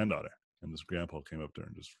granddaughter. And this grandpa came up to her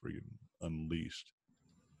and just freaking unleashed.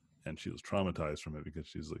 And she was traumatized from it because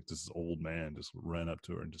she's like, this old man just ran up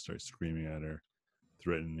to her and just started screaming at her,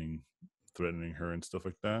 threatening her and stuff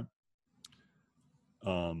like that.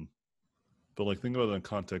 But like think about it in the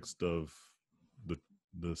context of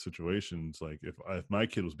the situations. Like if my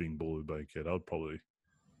kid was being bullied by a kid, I would probably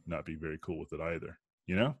not be very cool with it either,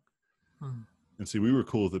 you know. And see, we were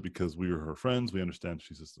cool with it because we were her friends. We understand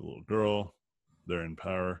she's just a little girl, they're in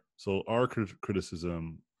power, so our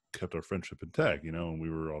criticism kept our friendship intact, you know. And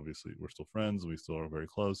we're still friends, we still are very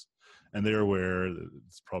close, and they're aware that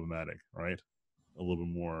it's problematic, right? A little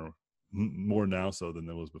bit more now so than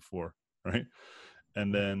it was before, right?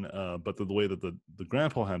 And then, but the way that the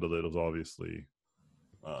grandpa handled it was obviously,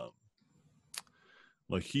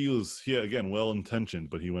 like he again well intentioned,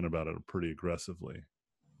 but he went about it pretty aggressively.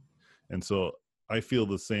 And so I feel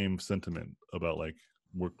the same sentiment about like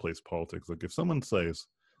workplace politics. Like if someone says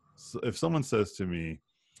to me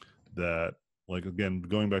that, like, again,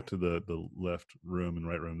 going back to the left room and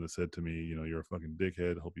right room, that said to me, you know, you're a fucking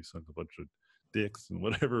dickhead, hope you suck a bunch of dicks and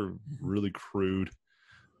whatever, really crude,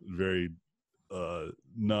 very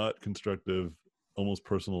not constructive, almost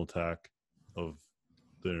personal attack of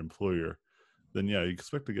their employer, then yeah, you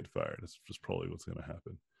expect to get fired. That's just probably what's going to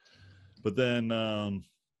happen. But then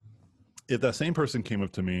if that same person came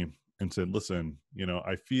up to me and said, listen, you know,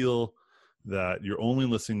 I feel that you're only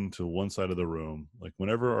listening to one side of the room. Like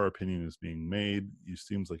whenever our opinion is being made, it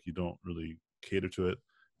seems like you don't really cater to it.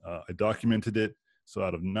 I documented it. So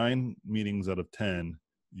out of 9 meetings out of 10,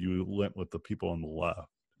 you went with the people on the left,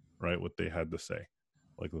 right? What they had to say,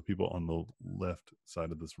 like the people on the left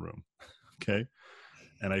side of this room. Okay.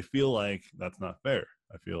 And I feel like that's not fair.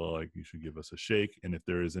 I feel like you should give us a shake. And if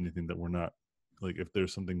there is anything that we're not, like if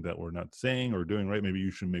there's something that we're not saying or doing right, maybe you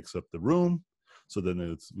should mix up the room. So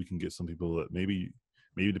then we can get some people that maybe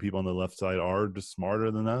the people on the left side are just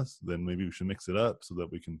smarter than us. Then maybe we should mix it up so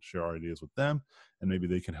that we can share our ideas with them, and maybe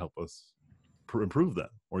they can help us improve them,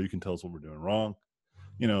 or you can tell us what we're doing wrong,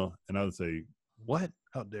 you know. And I would say, what?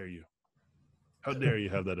 How dare you? How dare you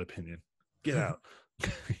have that opinion? Get out,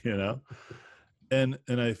 you know. And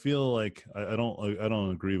I feel like I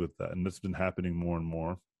don't agree with that, and that's been happening more and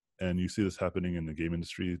more. And you see this happening in the game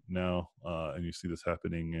industry now, and you see this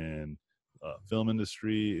happening in film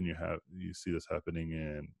industry, and you see this happening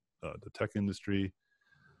in the tech industry,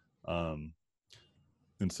 and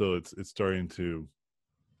so it's starting to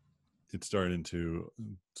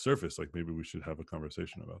surface. Like maybe we should have a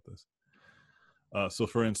conversation about this. So,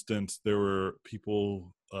 for instance, there were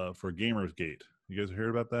people for Gamersgate. You guys heard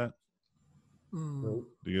about that? Mm.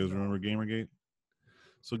 Do you guys remember Gamergate?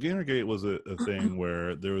 So Gamergate was a thing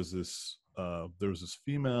where there was this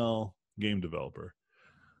female game developer,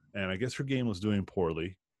 and I guess her game was doing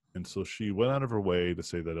poorly, and so she went out of her way to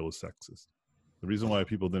say that it was sexist. The reason why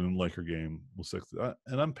people didn't like her game was sexist,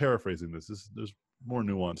 and I'm paraphrasing this. There's more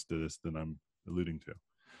nuance to this than I'm alluding to.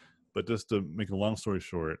 But just to make a long story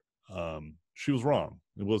short, she was wrong.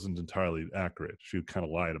 It wasn't entirely accurate. She kind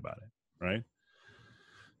of lied about it, right?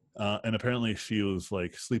 And apparently she was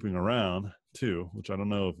like sleeping around too, which I don't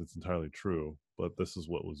know if it's entirely true, but this is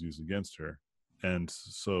what was used against her. And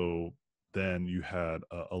so then you had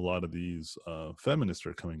a lot of these feminists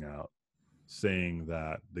are coming out saying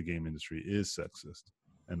that the game industry is sexist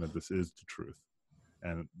and that this is the truth,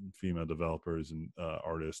 and female developers and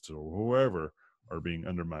artists or whoever are being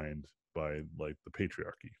undermined by like the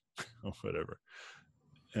patriarchy or whatever.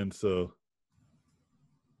 And so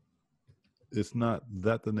it's not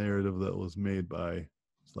that the narrative that was made by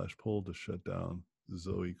 /Poll to shut down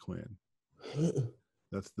Zoe Quinn.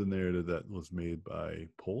 That's the narrative that was made by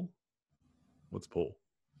Poll. What's Poll?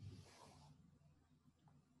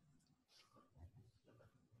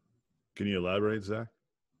 Can you elaborate, Zach?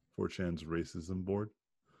 4chan's racism board.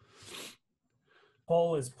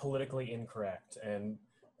 Poll is politically incorrect, and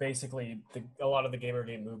basically a lot of the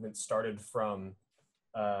Gamergate movement started from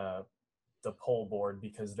the poll board,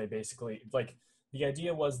 because they basically, like, the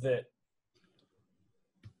idea was that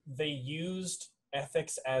they used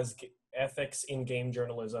ethics in game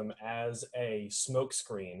journalism as a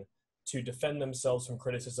smokescreen to defend themselves from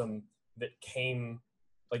criticism that came,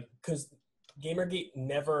 like, because Gamergate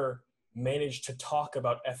never managed to talk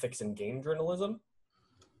about ethics in game journalism.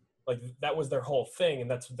 Like, that was their whole thing, and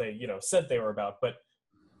that's what they, you know, said they were about, but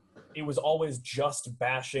it was always just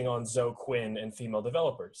bashing on Zoe Quinn and female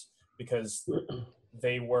developers, because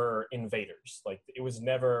they were invaders. Like, it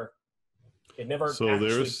never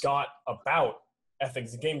actually got about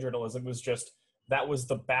ethics in game journalism. It was just, that was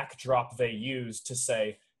the backdrop they used to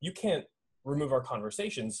say, you can't remove our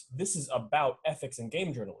conversations. This is about ethics in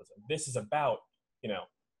game journalism. This is about, you know,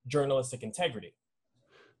 journalistic integrity.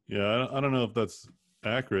 Yeah, I don't know if that's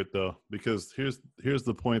accurate though, because here's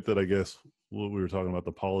the point that I guess what we were talking about,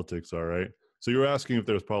 the politics are, right? So you're asking if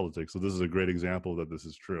there's politics. So this is a great example that this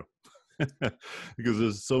is true. Because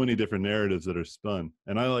there's so many different narratives that are spun.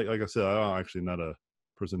 And I like I said, I'm actually not a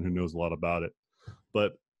person who knows a lot about it.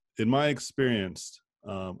 But in my experience,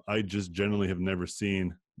 I just generally have never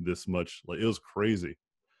seen this much. Like, it was crazy.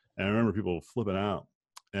 And I remember people flipping out.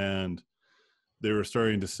 And they were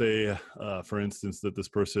starting to say, for instance, that this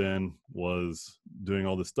person was doing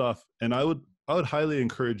all this stuff. And I would highly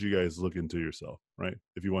encourage you guys to look into yourself, right?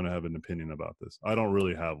 If you want to have an opinion about this. I don't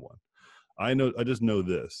really have one. I just know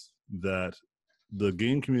this, that the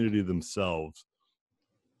game community themselves,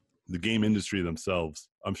 the game industry themselves,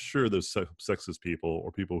 I'm sure there's sexist people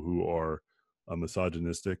or people who are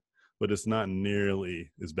misogynistic, but it's not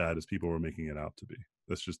nearly as bad as people were making it out to be.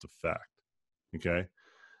 That's just a fact. Okay.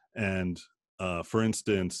 And for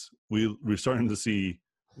instance, we're starting to see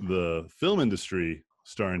the film industry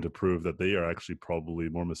starting to prove that they are actually probably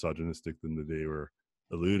more misogynistic than they were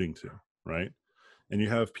alluding to, right? And you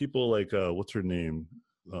have people like what's her name,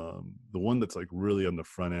 the one that's like really on the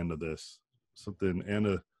front end of this, something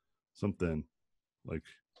Anna something, like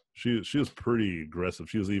she was pretty aggressive.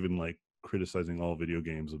 She was even like criticizing all video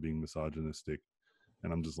games of being misogynistic,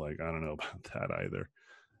 and I'm just like, I don't know about that either,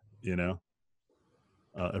 you know.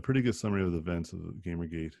 A pretty good summary of the events of the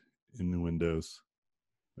Gamergate in the Windows.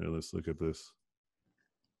 Here, let's look at this.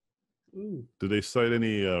 Ooh. Do they cite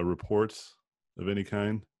any reports of any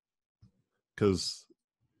kind? Because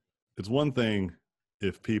it's one thing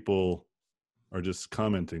if people are just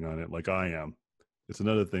commenting on it like I am. It's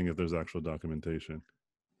another thing if there's actual documentation.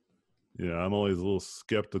 Yeah, I'm always a little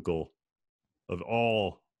skeptical of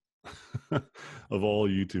all of all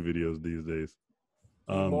YouTube videos these days.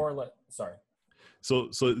 More or less, sorry. So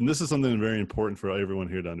and this is something very important for everyone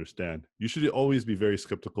here to understand. You should always be very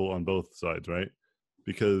skeptical on both sides, right?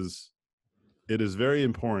 Because it is very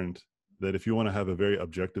important that if you want to have a very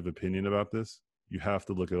objective opinion about this, you have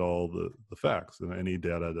to look at all the facts and any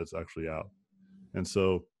data that's actually out. And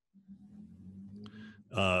so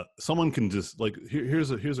someone can just like,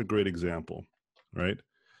 here's a great example, right?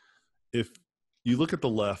 If you look at the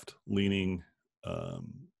left leaning,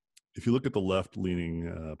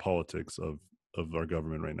 politics of our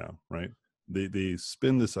government right now, right? They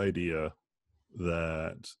spin this idea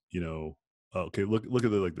that, you know, okay, look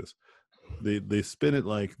at it like this. They spin it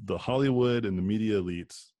like the Hollywood and the media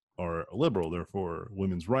elites are liberal. They're for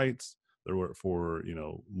women's rights. They're for, you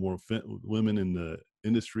know, more women in the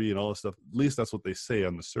industry and all this stuff. At least that's what they say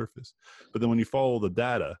on the surface. But then when you follow the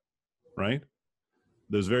data, right?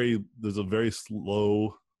 There's a very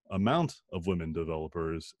slow amount of women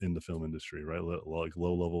developers in the film industry, right? Like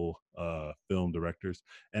low-level film directors.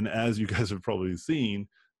 And as you guys have probably seen,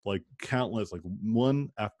 like countless, like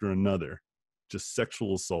one after another, just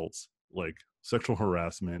sexual assaults, like sexual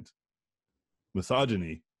harassment,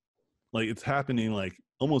 misogyny, like it's happening like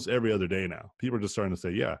almost every other day now. People are just starting to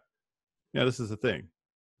say, yeah, this is a thing.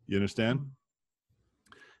 You understand?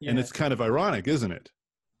 Yeah. And it's kind of ironic, isn't it?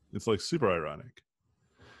 It's like super ironic.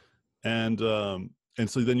 And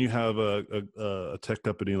so then you have a tech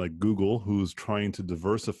company like Google who's trying to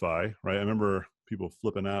diversify, right? I remember people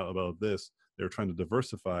flipping out about this. They were trying to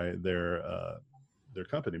diversify their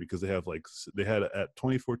company because they had at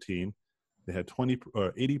 2014, they had 20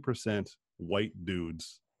 or 80% white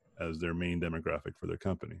dudes as their main demographic for their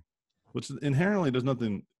company, which inherently there's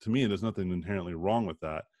nothing inherently wrong with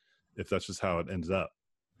that if that's just how it ends up.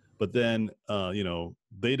 But then, you know,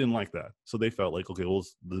 they didn't like that. So they felt like, okay, well,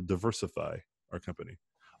 let's diversify our company.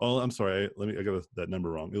 Oh, I'm sorry. I got that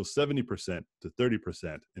number wrong. It was 70% to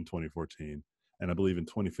 30% in 2014. And I believe in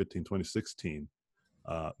 2015, 2016,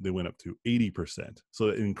 they went up to 80%. So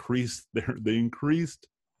it increased they increased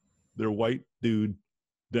their white dude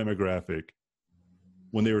demographic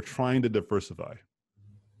when they were trying to diversify.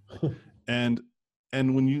 and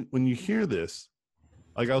when you hear this,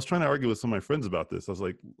 like I was trying to argue with some of my friends about this. I was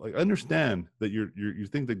like I understand that you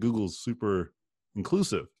think that Google's super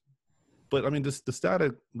inclusive, but I mean,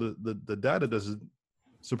 the data doesn't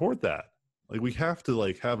support that. Like we have to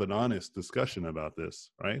like have an honest discussion about this,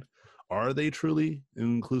 right? Are they truly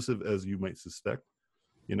inclusive as you might suspect?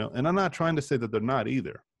 You know, and I'm not trying to say that they're not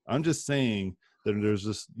either. I'm just saying that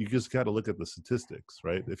you just got to look at the statistics,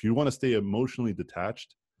 right? If you want to stay emotionally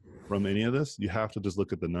detached from any of this, you have to just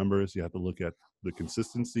look at the numbers. You have to look at the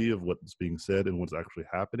consistency of what's being said and what's actually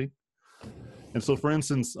happening. And so, for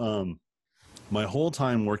instance, my whole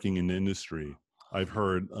time working in the industry, I've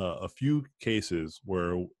heard a few cases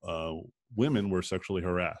where women were sexually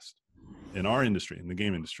harassed in our industry, in the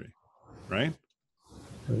game industry, right?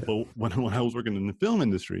 Yeah. But when I was working in the film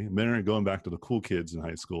industry, then going back to the cool kids in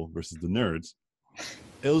high school versus the nerds,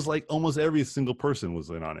 it was like almost every single person was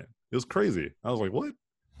in on it. It was crazy. I was like, what?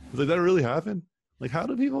 I was like, that really happened? Like, how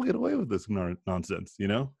do people get away with this nonsense, you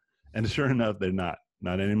know? And sure enough, they're not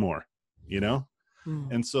anymore, you know?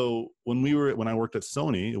 And so when I worked at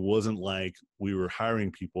Sony, it wasn't like we were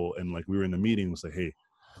hiring people and like we were in the meeting and say, hey,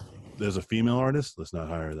 there's a female artist. Let's not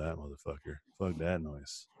hire that motherfucker. Fuck that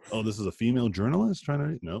noise. Oh, this is a female journalist trying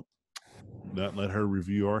to, no, not let her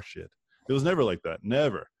review our shit. It was never like that.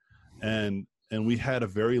 Never. And we had a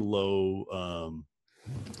very low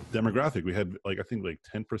demographic. We had like, I think like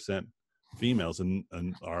 10% females, and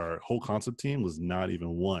our whole concept team was not even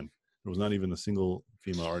one. There was not even a single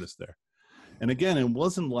female artist there. And again, it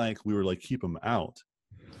wasn't like we were like, keep them out.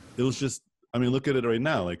 It was just, I mean, look at it right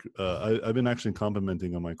now. Like I've been actually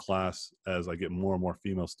complimenting on my class as I get more and more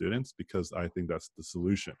female students, because I think that's the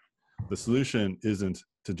solution. The solution isn't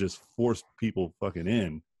to just force people fucking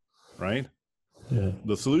in, right? Yeah.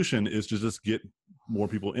 The solution is to just get more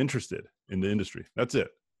people interested in the industry. That's it,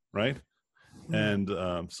 right? And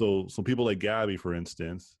so people like Gabby, for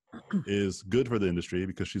instance, is good for the industry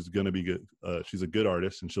because she's going to be good. She's a good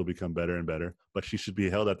artist and she'll become better and better, but she should be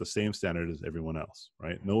held at the same standard as everyone else,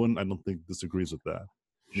 right? No one, I don't think, disagrees with that.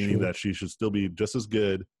 Meaning that she should still be just as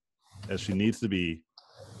good as she needs to be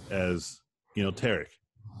as, you know, Tarek.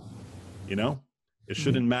 You know, it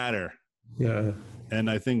shouldn't matter. Yeah. And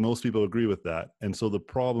I think most people agree with that. And so the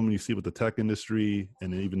problem you see with the tech industry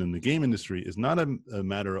and even in the game industry is not a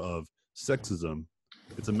matter of sexism.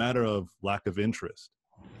 It's a matter of lack of interest.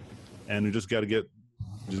 And we just got to get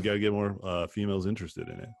more females interested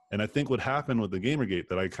in it. And I think what happened with the Gamergate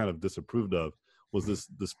that I kind of disapproved of was this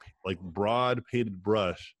like broad painted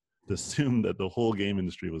brush to assume that the whole game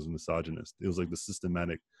industry was misogynist. It was like the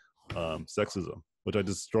systematic sexism, which I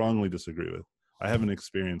just strongly disagree with. I haven't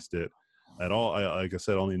experienced it at all. Like I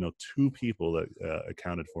said, I only know 2 people that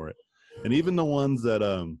accounted for it. And even the ones that,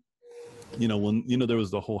 you know, when, you know, there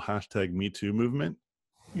was the whole hashtag Me Too movement.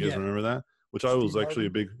 You guys remember that? Which I was actually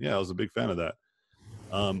I was a big fan of that.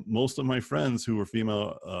 Most of my friends who were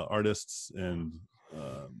female artists and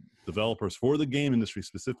developers for the game industry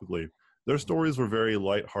specifically, their stories were very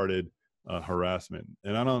lighthearted harassment.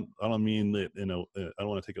 And I don't mean that, you know, I don't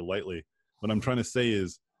want to take it lightly. What I'm trying to say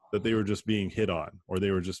is that they were just being hit on, or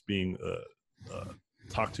they were just being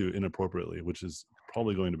talked to inappropriately, which is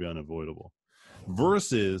probably going to be unavoidable.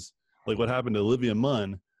 Versus like what happened to Olivia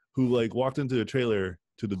Munn, who like walked into a trailer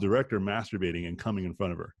to the director masturbating and coming in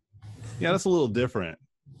front of her. Yeah, that's a little different,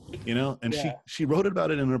 you know? And she wrote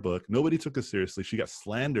about it in her book. Nobody took it seriously. She got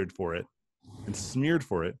slandered for it and smeared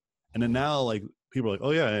for it. And then now like people are like,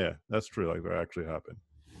 oh yeah, that's true. Like that actually happened.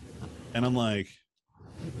 And I'm like,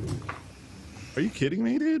 are you kidding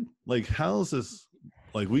me, dude? Like, how is this?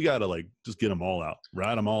 Like, we got to like just get them all out.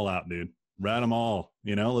 Rat them all out, dude. Rat them all,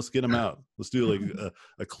 you know? Let's get them out. Let's do like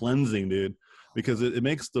a cleansing, dude. Because it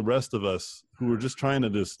makes the rest of us who are just trying to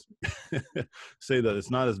just say that it's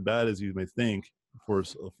not as bad as you may think for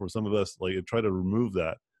some of us, like try to remove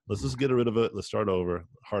that. Let's just get rid of it. Let's start over,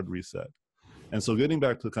 hard reset. And so getting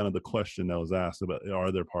back to kind of the question that was asked about,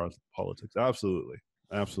 are there politics? Absolutely.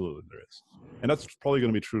 Absolutely there is. And that's probably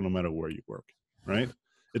going to be true no matter where you work, right?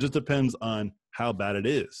 It just depends on how bad it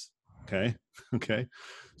is. Okay. Okay.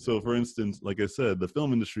 So for instance, like I said, the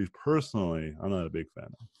film industry personally, I'm not a big fan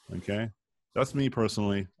of. Okay. That's me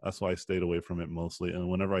personally. That's why I stayed away from it mostly. And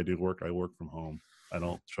whenever I do work, I work from home. I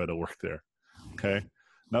don't try to work there. Okay.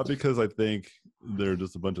 Not because I think they're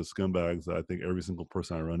just a bunch of scumbags. I think every single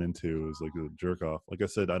person I run into is like a jerk off. Like I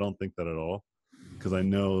said, I don't think that at all, because I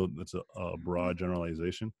know that's a broad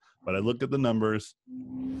generalization. But I look at the numbers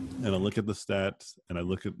and I look at the stats and I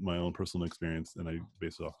look at my own personal experience and I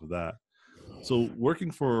base it off of that. So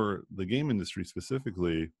working for the game industry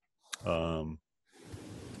specifically,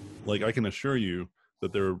 like I can assure you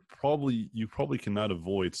that you probably cannot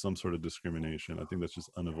avoid some sort of discrimination. I think that's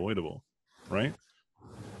just unavoidable, right?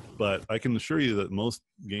 But I can assure you that most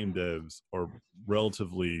game devs are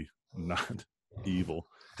relatively not evil.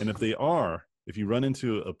 And if you run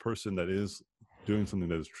into a person that is doing something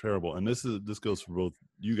that is terrible, and this goes for both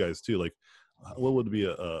you guys too, like what would be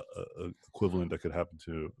a equivalent that could happen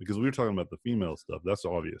to, because we were talking about the female stuff, that's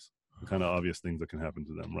obvious, the kind of obvious things that can happen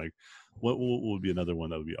to them. Like what would be another one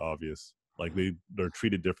that would be obvious? Like they're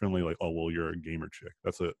treated differently, like, oh well, you're a gamer chick.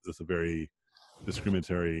 That's a very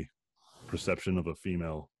discriminatory perception of a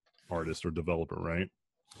female artist or developer, right?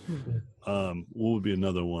 What would be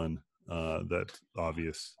another one that's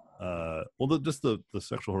obvious? Well, just the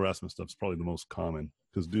sexual harassment stuff is probably the most common,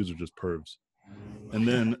 because dudes are just pervs. And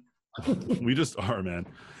then we just are, man.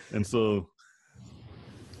 And so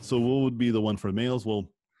what would be the one for males? Well,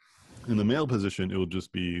 in the male position, it would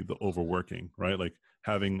just be the overworking, right? Like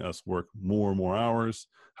having us work more and more hours,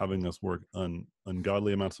 having us work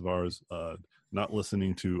ungodly amounts of hours, not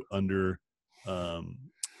listening to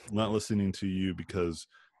you because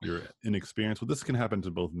you're inexperienced. Well, this can happen to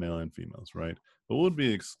both male and females, right? But what would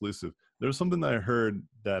be exclusive? There was something that I heard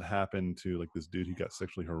that happened to like this dude who got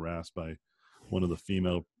sexually harassed by one of the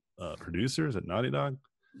female producers at Naughty Dog.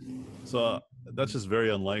 So that's just very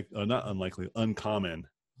uncommon.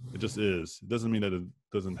 It just is. It doesn't mean that it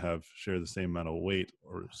doesn't share the same amount of weight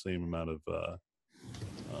or same amount of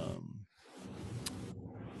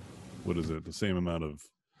what is it, the same amount of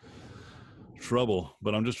trouble.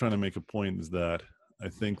 But I'm just trying to make a point is that I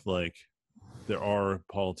think like there are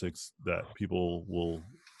politics that people will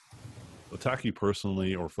attack you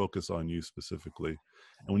personally or focus on you specifically.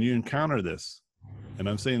 And when you encounter this, and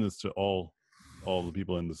I'm saying this to all the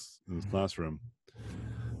people in this classroom,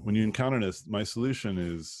 when you encounter this, my solution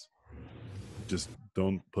is just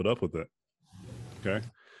don't put up with it. Okay.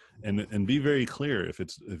 And be very clear if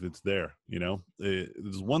it's there, you know.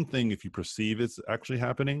 There's one thing if you perceive it's actually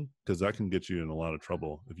happening, because that can get you in a lot of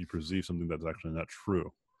trouble if you perceive something that's actually not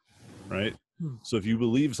true, right? So if you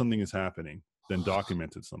believe something is happening, then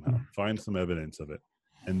document it somehow, find some evidence of it,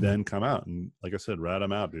 and then come out and, like I said, rat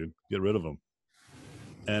them out, dude. Get rid of them.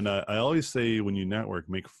 And I always say when you network,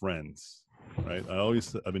 make friends, right?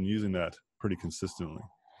 I've been using that pretty consistently,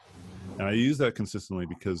 and I use that consistently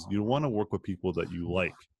because you want to work with people that you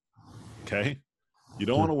like. Okay, you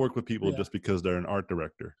don't want to work with people just because they're an art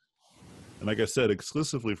director. And like I said,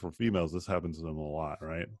 exclusively for females, this happens to them a lot,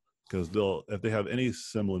 right? Because if they have any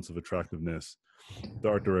semblance of attractiveness, the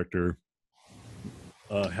art director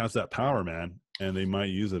has that power, man, and they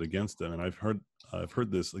might use it against them. And I've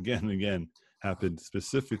heard this again and again happen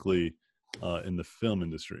specifically in the film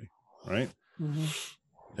industry, right?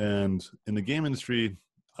 And in the game industry,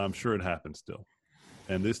 I'm sure it happens still.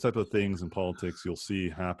 And this type of things in politics you'll see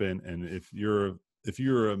happen. And if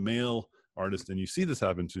you're a male artist and you see this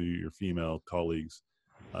happen to your female colleagues,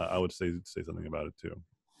 I would say something about it too,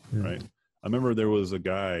 right? I remember there was a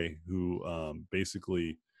guy who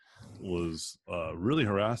basically was really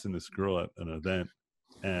harassing this girl at an event,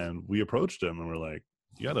 and we approached him and we're like,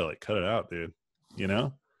 you gotta like cut it out, dude. You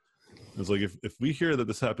know, it's like if we hear that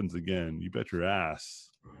this happens again, you bet your ass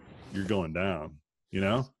you're going down. You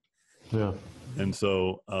know. Yeah. And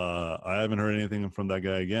so I haven't heard anything from that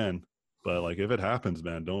guy again. But like, if it happens,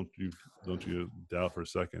 man, don't you doubt for a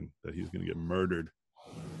second that he's going to get murdered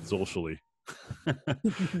socially,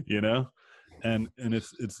 you know? And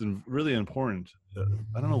it's really important.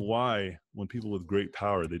 I don't know why when people with great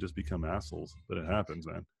power, they just become assholes, but it happens,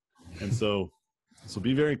 man. And so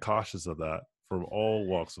be very cautious of that for all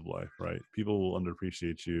walks of life, right? People will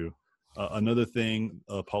underappreciate you. Another thing,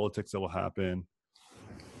 politics that will happen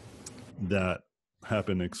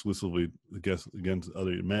exclusively against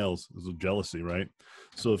other males is jealousy, right?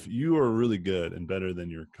 So if you are really good and better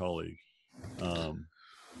than your colleague,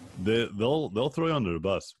 they'll throw you under the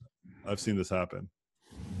bus. I've seen this happen.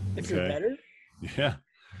 If you're better? Yeah.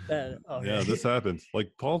 Okay. Yeah, this happens.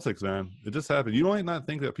 Like politics, man. It just happened. You might not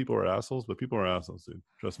think that people are assholes, but people are assholes, dude.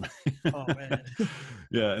 Trust me. Oh, man.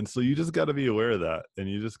 Yeah, and so you just got to be aware of that. And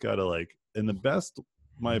you just got to like, and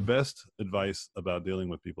my best advice about dealing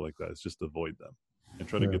with people like that is just avoid them and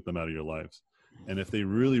try to get them out of your lives. And if they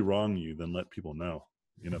really wrong you, then let people know.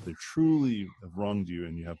 You know, if they truly have wronged you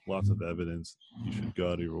and you have lots of evidence, you should go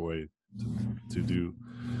out of your way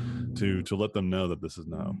to let them know that this is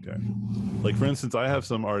not okay. Like, for instance, I have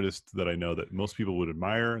some artists that I know that most people would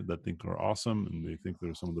admire, that think are awesome, and they think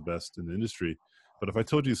they're some of the best in the industry. But if I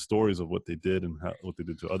told you stories of what they did and what they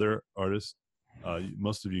did to other artists,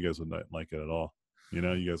 most of you guys would not like it at all. You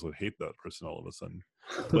know, you guys would hate that person all of a sudden.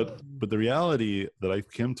 But the reality that I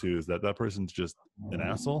came to is that person's just an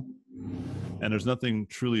asshole, and there's nothing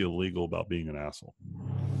truly illegal about being an asshole.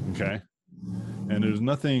 Okay, and there's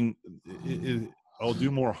nothing. I'll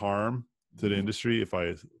do more harm to the industry if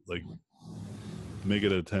I like make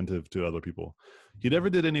it attentive to other people. He never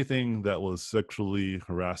did anything that was sexually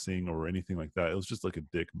harassing or anything like that. It was just like a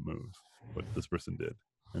dick move, what this person did.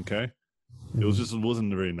 Okay. It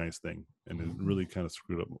wasn't a very nice thing, and it really kind of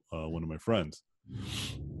screwed up one of my friends.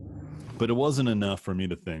 But it wasn't enough for me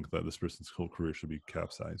to think that this person's whole career should be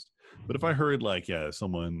capsized. But if I heard like,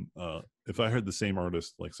 if I heard the same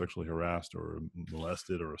artist like sexually harassed or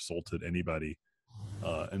molested or assaulted anybody,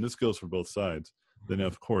 and this goes for both sides, then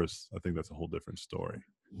of course I think that's a whole different story.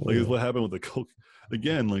 Like it's what happened with the Coke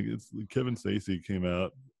again. Like it's Kevin Spacey came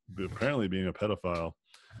out apparently being a pedophile,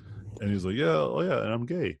 and he's like, and I'm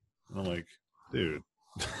gay. And I'm like, dude,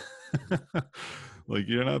 like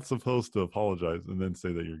you're not supposed to apologize and then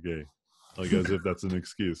say that you're gay, like as if that's an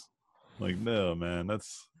excuse. Like, no, man,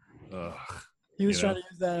 that's. He was trying to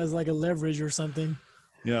use that as like a leverage or something.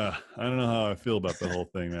 Yeah, I don't know how I feel about that whole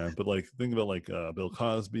thing, man. But like, think about like Bill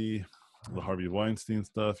Cosby, the Harvey Weinstein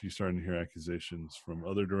stuff. You're starting to hear accusations from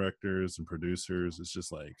other directors and producers. It's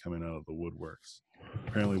just like coming out of the woodworks.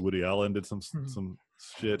 Apparently, Woody Allen did some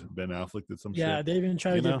shit. Ben Affleck did some shit. Yeah, they even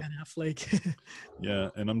tried to get Ben Affleck. Yeah,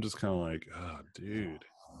 and I'm just kind of like, oh, dude,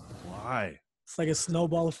 why? It's like a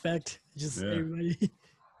snowball effect. Just everybody.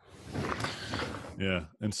 Yeah,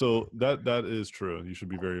 and so that is true. You should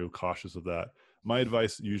be very cautious of that. my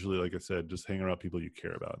advice usually, like I said, just hang around people you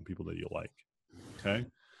care about and people that you like. Okay.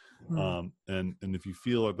 And if you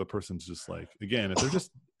feel like the person's just like, again, if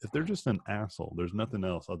they're just an asshole, there's nothing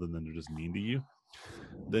else other than they're just mean to you,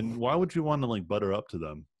 then why would you want to like butter up to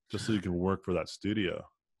them just so you can work for that studio?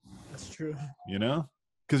 That's true. You know,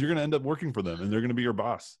 because you're gonna end up working for them and they're gonna be your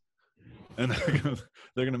boss, and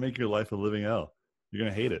they're gonna make your life a living hell. You're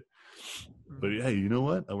gonna hate it. But hey, you know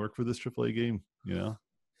what? I work for this AAA game. You know,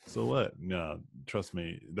 so what? No, trust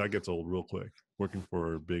me, that gets old real quick. Working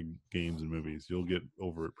for big games and movies, you'll get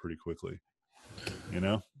over it pretty quickly. You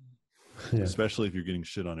know, Yeah. especially if you're getting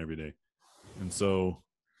shit on every day. And so,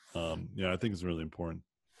 yeah, I think it's really important.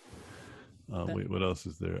 Wait, what else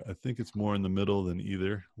is there? I think it's more in the middle than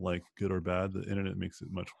either, like good or bad. The internet makes it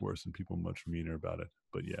much worse and people much meaner about it.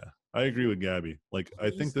 But yeah, I agree with Gabby. Like, I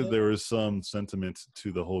think that there is some sentiment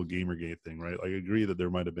to the whole Gamergate thing, right? I agree that there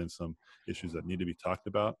might have been some issues that need to be talked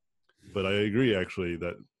about. But I agree, actually,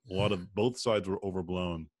 that a lot of both sides were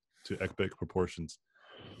overblown to epic proportions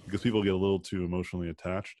because people get a little too emotionally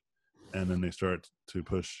attached and then they start to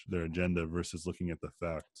push their agenda versus looking at the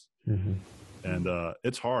facts. Mm-hmm. And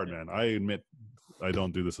it's hard, man. I admit I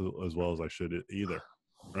don't do this as well as I should either,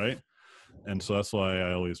 right? And so that's why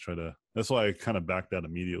I always that's why I kind of backed out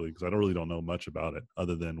immediately, because I don't know much about it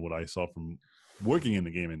other than what I saw from working in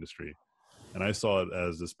the game industry. And I saw it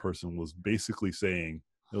as this person was basically saying,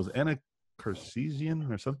 it was Anna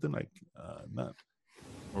Carcesian or something like, not,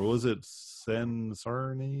 or was it Sarni?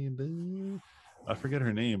 I forget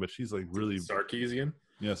her name, but she's like really Sarkeesian.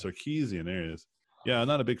 Yeah, Sarkeesian. There it is. Yeah, I'm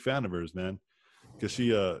not a big fan of hers, man, because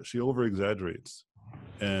she over exaggerates,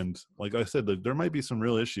 and like I said, there might be some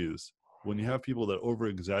real issues when you have people that over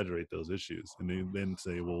exaggerate those issues, and they then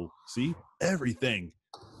say, "Well, see everything,"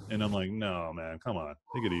 and I'm like, "No, man, come on,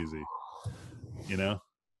 take it easy," you know?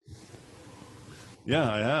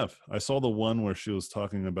 Yeah, I have. I saw the one where she was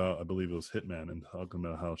talking about, I believe it was Hitman, and talking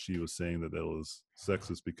about how she was saying that was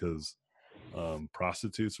sexist because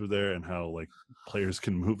prostitutes were there and how like players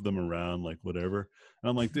can move them around like whatever. And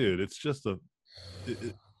I'm like, dude, it's just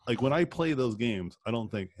like when I play those games, I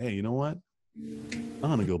don't think, hey, you know what? I'm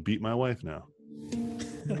gonna go beat my wife now.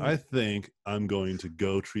 I think I'm going to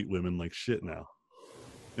go treat women like shit now.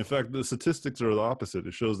 In fact, the statistics are the opposite.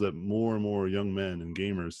 It shows that more and more young men and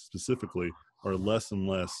gamers specifically are less and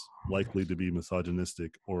less likely to be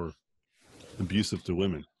misogynistic or abusive to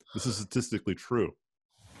women. This is statistically true.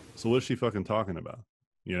 So what is she fucking talking about?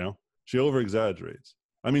 You know, she over exaggerates.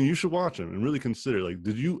 I mean, you should watch them and really consider, like,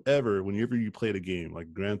 did you ever, whenever you played a game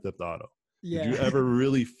like Grand Theft Auto, did you ever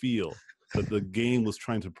really feel that the game was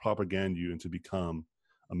trying to propaganda you into become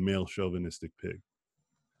a male chauvinistic pig?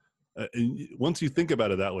 And once you think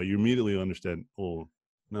about it that way, you immediately understand, oh,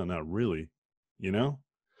 no, not really, you know?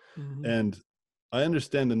 Mm-hmm. And I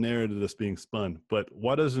understand the narrative that's being spun, but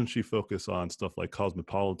why doesn't she focus on stuff like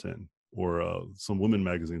Cosmopolitan or some women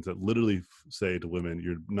magazines that literally say to women,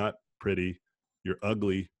 you're not pretty, you're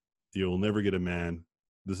ugly, you'll never get a man,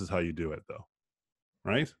 this is how you do it though,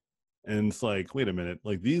 right? And it's like, wait a minute,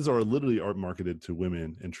 like these are literally art marketed to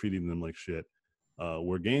women and treating them like shit,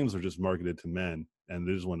 where games are just marketed to men and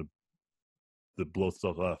they just want to blow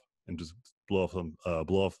stuff up and just blow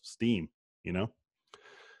off steam, you know?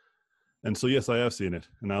 And so, yes, I have seen it,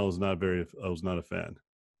 and I was not a fan.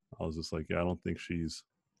 I was just like, yeah, I don't think she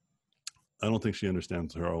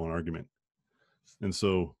understands her own argument. And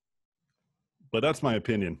so, but that's my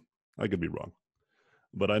opinion. I could be wrong,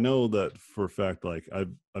 but I know that for a fact, like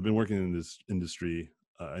I've been working in this industry.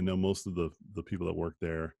 I know most of the people that work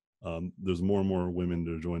there. There's more and more women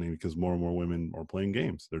that are joining because more and more women are playing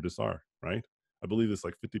games. There just are, right? I believe it's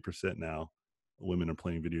like 50% now women are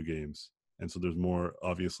playing video games. And so there's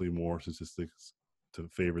obviously more statistics to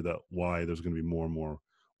favor that why there's going to be more and more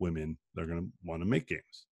women that are going to want to make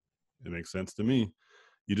games. It makes sense to me.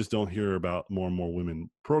 You just don't hear about more and more women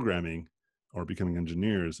programming or becoming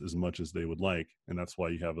engineers as much as they would like. And that's why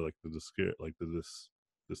you have like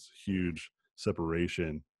this huge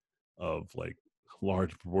separation of like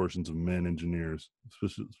large proportions of men engineers,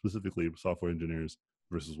 specifically software engineers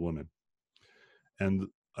versus women. And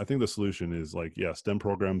I think the solution is like, yeah, STEM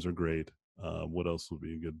programs are great. What else would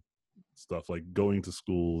be good stuff? Like going to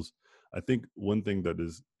schools. I think one thing that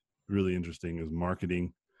is really interesting is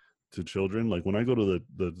marketing to children. Like when I go to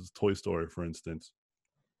the toy store, for instance,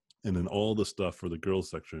 and then all the stuff for the girls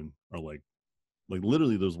section are like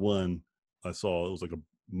literally there's one I saw, it was like a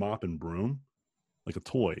mop and broom, like a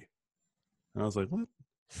toy. And I was like, what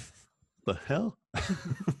the hell?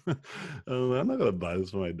 I'm not going to buy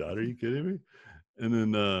this for my daughter. Are you kidding me? And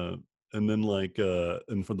then And then like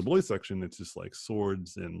and for the boys section, it's just like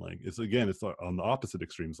swords and like it's like on the opposite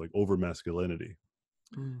extremes, like over masculinity.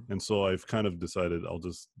 And so I've kind of decided I'll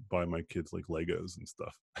just buy my kids like Legos and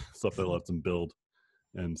stuff, stuff that lets them build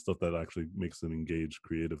and stuff that actually makes them engage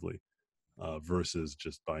creatively, versus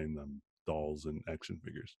just buying them dolls and action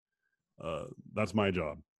figures. That's my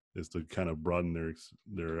job, is to kind of broaden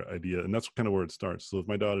their idea, and that's kind of where it starts. So if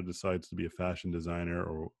my daughter decides to be a fashion designer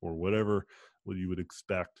or whatever what you would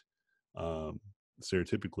expect,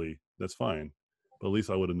 stereotypically, that's fine. But at least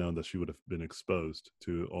I would have known that she would have been exposed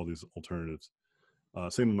to all these alternatives.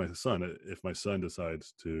 Same with my son. If my son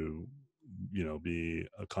decides to, be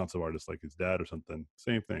a concept artist like his dad or something,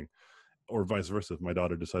 same thing. Or vice versa. If my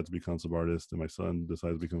daughter decides to be a concept artist and my son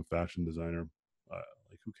decides to become a fashion designer,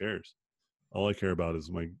 like who cares? All I care about is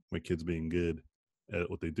my kids being good at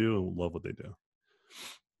what they do and love what they do.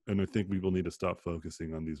 And I think people need to stop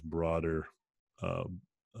focusing on these broader.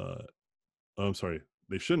 I'm sorry,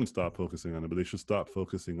 they shouldn't stop focusing on it, but they should stop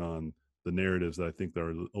focusing on the narratives that I think that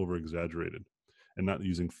are over exaggerated, and not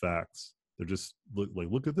using facts. They're just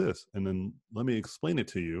look at this, and then let me explain it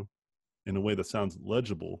to you in a way that sounds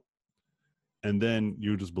legible, and then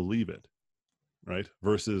you just believe it, right?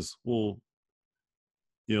 Versus, well,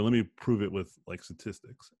 let me prove it with like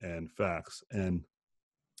statistics and facts and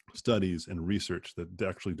studies and research that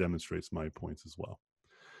actually demonstrates my points as well.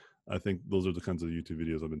 I think those are the kinds of YouTube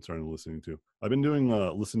videos I've been starting to listening to. I've been doing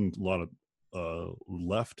listening to a lot of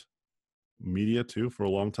left media too for a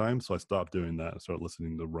long time, so I stopped doing that and started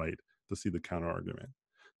listening to right to see the counter argument,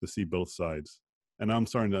 to see both sides. And I'm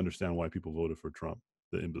starting to understand why people voted for Trump,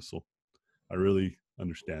 the imbecile. I really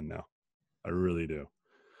understand now. I really do.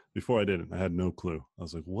 Before I didn't. I had no clue. I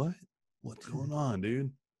was like, what's going on,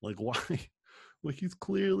 dude? Like, why? Like, he's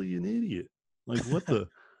clearly an idiot. Like, what the?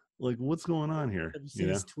 Like, what's going on here? Have you seen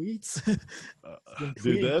his tweets?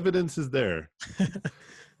 Dude, the evidence is there.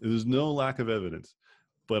 There's no lack of evidence.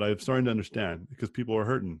 But I'm starting to understand, because people are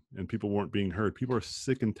hurting and people weren't being heard. People are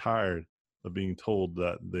sick and tired of being told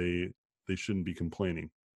that they shouldn't be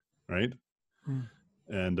complaining, right?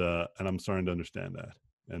 And I'm starting to understand that.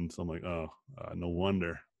 And so I'm like, no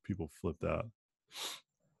wonder people flipped out.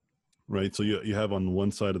 Right. So you have on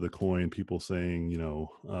one side of the coin people saying, you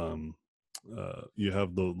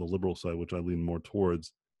have the liberal side, which I lean more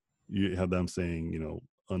towards. You have them saying,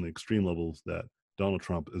 on the extreme levels, that Donald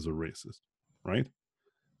Trump is a racist, right?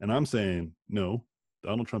 And I'm saying, no,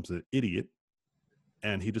 Donald Trump's an idiot,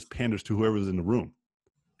 and he just panders to whoever's in the room.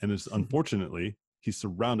 And it's unfortunately, he's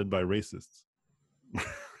surrounded by racists,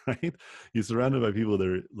 right? He's surrounded by people that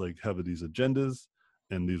are, like, have these agendas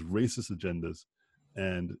and these racist agendas,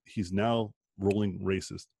 and he's now rolling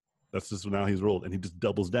racist. That's just now he's rolled, and he just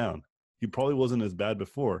doubles down. He probably wasn't as bad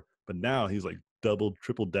before, but now he's like doubled,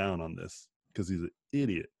 tripled down on this because he's an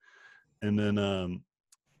idiot. And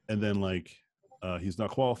then like, he's not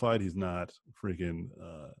qualified. He's not freaking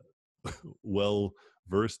well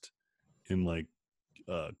versed in like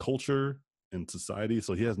culture and society,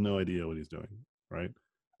 so he has no idea what he's doing, right?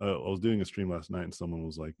 I was doing a stream last night, and someone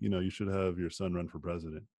was like, you should have your son run for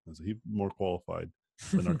president. I said, he's more qualified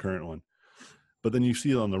than our current one. But then you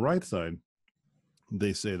see on the right side,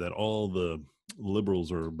 they say that all the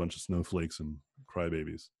liberals are a bunch of snowflakes and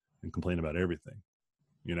crybabies and complain about everything,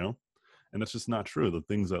 and that's just not true. The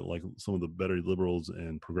things that like some of the better liberals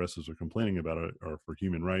and progressives are complaining about are for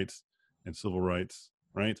human rights and civil rights,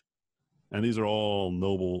 right? And these are all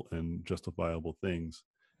noble and justifiable things.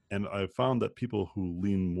 And I've found that people who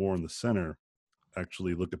lean more in the center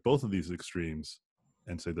actually look at both of these extremes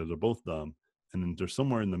and say that they're both dumb. And then they're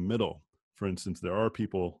somewhere in the middle. For instance, there are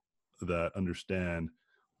people that understand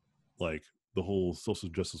like the whole social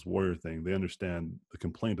justice warrior thing. They understand the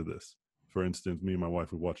complaint of this. For instance, me and my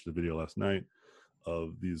wife, we watched a video last night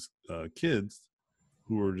of these kids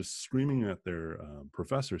who were just screaming at their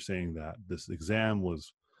professor, saying that this exam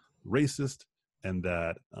was racist and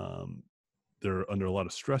that they're under a lot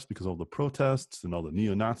of stress because of all the protests and all the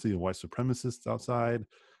neo-Nazi and white supremacists outside,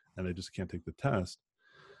 and they just can't take the test.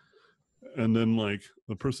 And then like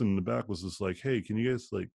the person in the back was just like, hey, can you guys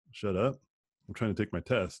like shut up? I'm trying to take my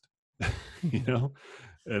test.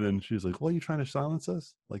 And then she's like, well, are you trying to silence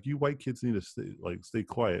us? Like, you white kids need to stay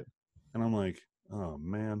quiet. And I'm like, oh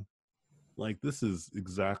man, like this is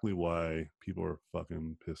exactly why people are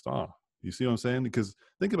fucking pissed off. You see what I'm saying? Because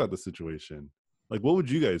think about the situation. Like, how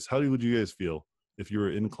would you guys feel if you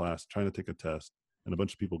were in class trying to take a test and a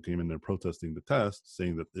bunch of people came in there protesting the test,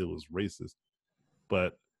 saying that it was racist,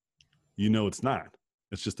 but it's not.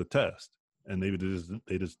 It's just a test, and maybe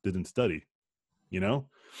they just didn't study, and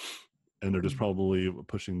they're just probably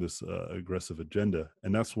pushing this aggressive agenda.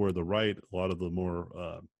 And that's where the right, a lot of the more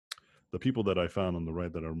the people that I found on the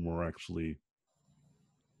right that are more actually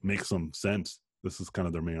make some sense, this is kind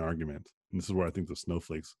of their main argument. And this is where I think the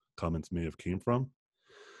snowflakes comments may have came from.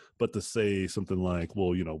 But to say something like,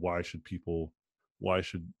 well, why should people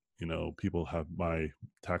have my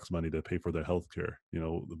tax money to pay for their health care? They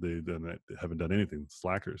haven't done anything.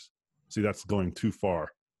 Slackers. See, that's going too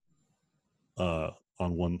far on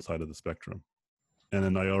one side of the spectrum. And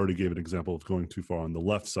then I already gave an example of going too far on the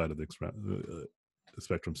left side of the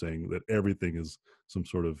spectrum, saying that everything is some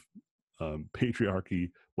sort of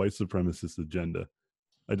patriarchy, white supremacist agenda.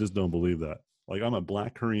 I just don't believe that. Like, I'm a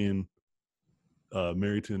Black Korean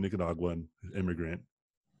married to a Nicaraguan immigrant.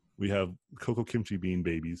 We have cocoa kimchi bean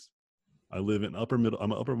babies. I live in I'm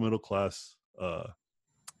an upper middle class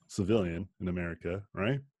civilian in America,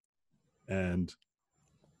 right? And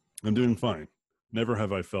I'm doing fine. Never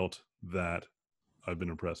have I felt that I've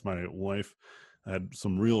been oppressed. My wife had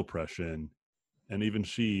some real oppression, and even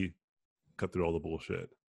she cut through all the bullshit.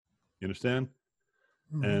 You understand?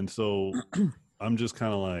 Mhm. And so I'm just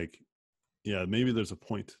kind of like, yeah, maybe there's a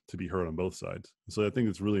point to be heard on both sides. So I think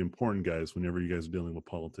it's really important, guys, whenever you guys are dealing with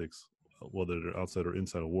politics, whether they're outside or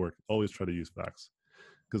inside of work, always try to use facts.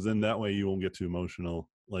 Because then that way you won't get too emotional.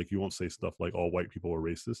 Like, you won't say stuff like all white people are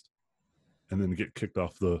racist and then get kicked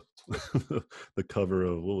off the the cover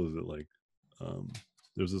of, what was it, like,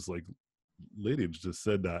 there's this like lady just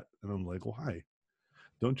said that, and I'm like, why?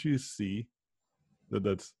 Don't you see that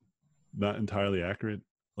that's not entirely accurate?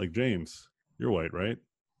 Like, James, you're white, right?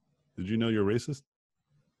 Did you know you're racist?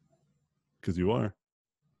 Because you are.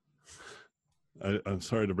 I'm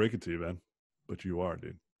sorry to break it to you, man, but you are,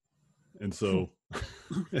 dude. And so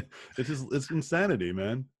it's insanity,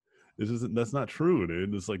 man. That's not true,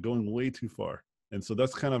 dude. It's like going way too far. And so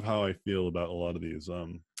that's kind of how I feel about a lot of these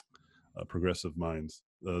progressive minds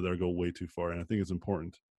that go way too far. And I think it's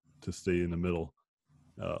important to stay in the middle.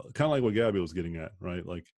 Kind of like what Gabby was getting at, right?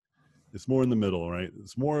 Like, it's more in the middle, right?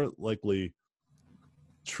 It's more likely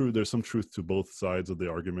true. There's some truth to both sides of the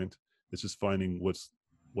argument. It's just finding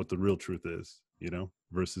what the real truth is,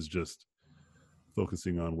 versus just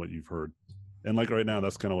focusing on what you've heard. And like right now,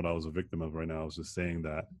 that's kind of what I was a victim of right now. I was just saying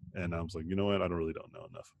that, and I was like, you know what? I don't know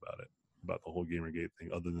enough about it, about the whole Gamergate thing,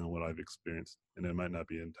 other than what I've experienced, and it might not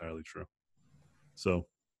be entirely true. So,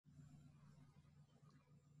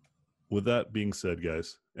 with that being said,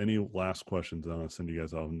 guys, any last questions? I'm gonna send you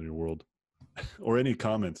guys out into your world, or any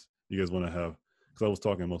comments you guys want to have, because I was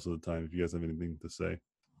talking most of the time. If you guys have anything to say.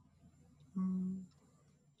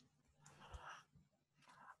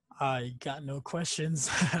 I got no questions.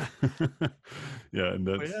 Yeah, and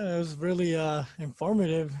But yeah, it was really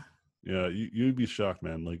informative. yeah, you'd be shocked,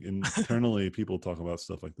 man. Like, internally, people talk about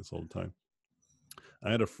stuff like this all the time.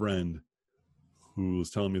 I had a friend who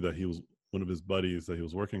was telling me that one of his buddies that he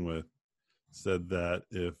was working with said that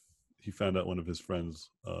if he found out one of his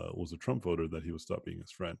friends was a Trump voter, that he would stop being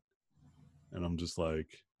his friend. And I'm just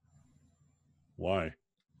like, why?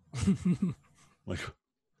 Like,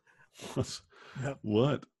 Yep.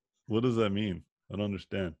 what does that mean? I don't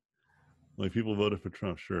understand. Like, people voted for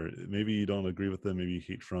Trump, sure. Maybe you don't agree with them. Maybe you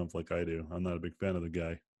hate Trump like I do. I'm not a big fan of the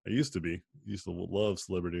guy. I used to be. I used to love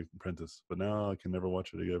Celebrity Apprentice, but now I can never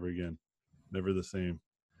watch it ever again. Never the same.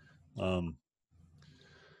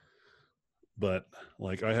 But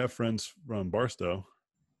like, I have friends from Barstow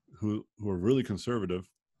who are really conservative,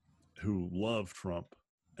 who love Trump,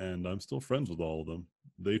 and I'm still friends with all of them.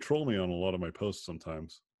 They troll me on a lot of my posts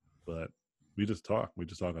sometimes, but we just talk. We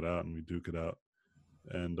just talk it out and we duke it out.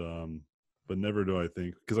 And but never do I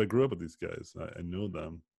think, because I grew up with these guys. I know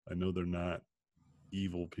them. I know they're not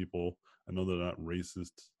evil people. I know they're not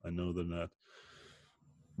racist. I know they're not.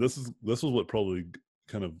 This is what probably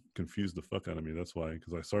kind of confused the fuck out of me. That's why,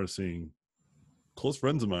 because I started seeing close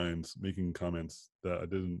friends of mine making comments that I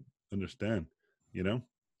didn't understand,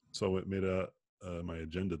 so it made my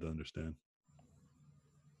agenda to understand.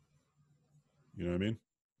 You know what I mean?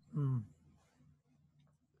 Mm.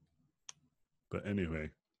 But anyway,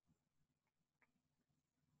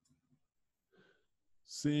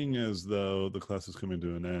 seeing as though the class is coming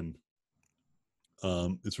to an end,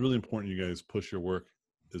 it's really important you guys push your work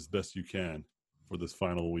as best you can for this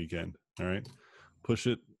final weekend. All right, push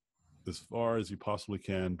it as far as you possibly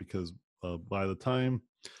can, because by the time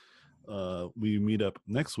we meet up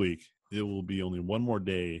next week, it will be only one more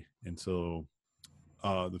day. And so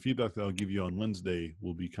the feedback that I'll give you on Wednesday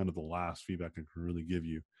will be kind of the last feedback I can really give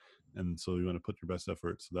you. And so you want to put your best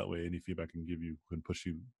effort, so that way any feedback I can give you can push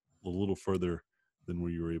you a little further than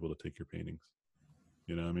where you were able to take your paintings.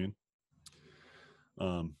 You know what I mean?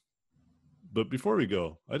 But before we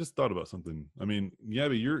go, I just thought about something. I mean,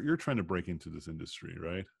 Gabby, you're trying to break into this industry,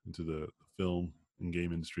 right? Into the film and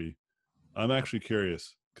game industry. I'm actually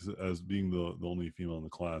curious because as being the only female in the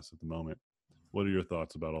class at the moment, what are your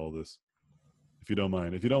thoughts about all this? If you don't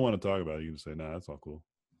mind, if you don't want to talk about it, you can just say, "Nah, that's all cool.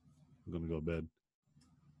 I'm gonna go to bed."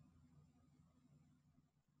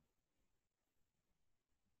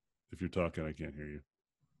 If you're talking, I can't hear you.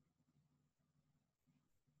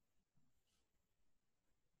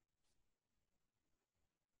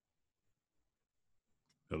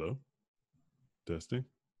 Hello? Testing?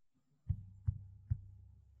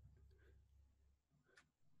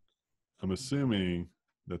 I'm assuming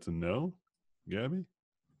that's a no, Gabby?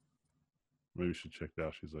 Maybe we should check it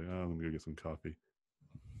out. She's like, oh, I'm going to go get some coffee.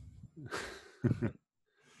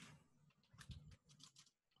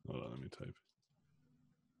 Hold on, let me type.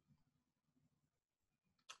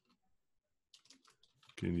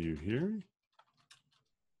 Can you hear me?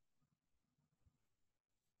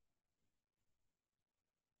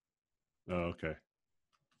 Oh, okay.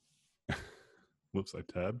 Whoops, I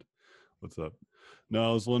tabbed. What's up? No,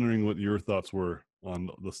 I was wondering what your thoughts were on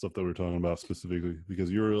the stuff that we're talking about specifically,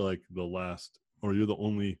 because you're like the last, or you're the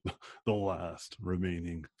only, the last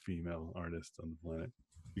remaining female artist on the planet,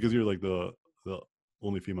 because you're like the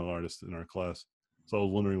only female artist in our class. So I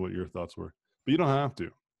was wondering what your thoughts were, but you don't have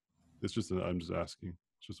to. It's just I'm just asking.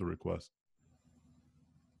 It's just a request,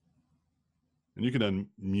 and you can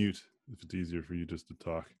unmute if it's easier for you just to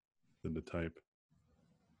talk than to type.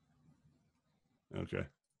 Okay.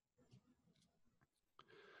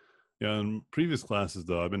 Yeah, in previous classes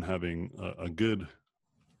though, I've been having a good,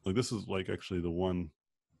 like this is like actually the one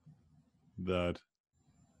that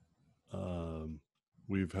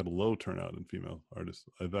we've had a low turnout in female artists.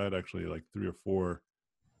 I've had actually like 3 or 4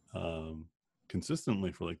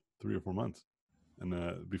 consistently for like 3 or 4 months.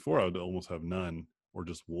 And before I would almost have none or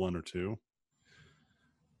just 1 or 2.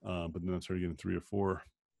 But then I started getting 3 or 4.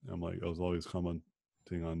 I'm like, I was always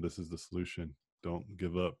commenting on, this is the solution. Don't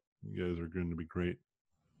give up. You guys are going to be great.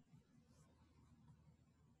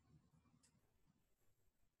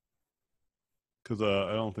 Because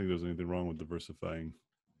I don't think there's anything wrong with diversifying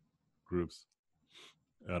groups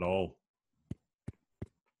at all.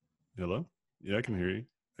 Hello? Yeah, I can hear you.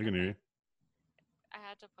 I can hear you. I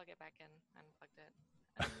had to plug it back in and unplugged it.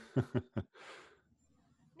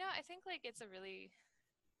 No, I think like it's a really,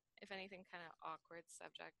 if anything, kind of awkward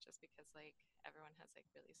subject just because like everyone has like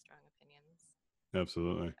really strong opinions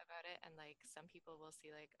Absolutely. about it, and like some people will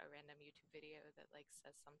see like a random YouTube video that like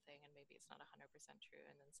says something and maybe it's not 100% true,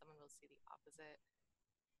 and then someone will see the opposite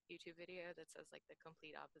YouTube video that says like the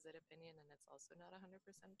complete opposite opinion and it's also not 100%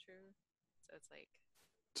 true. So it's like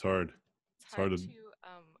it's hard. It's hard to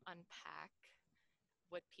unpack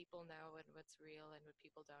what people know and what's real and what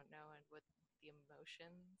people don't know and what the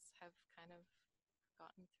emotions have kind of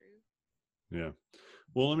gotten through. Yeah.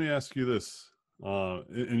 Well, let me ask you this.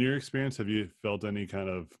 In your experience, have you felt any kind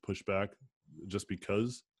of pushback just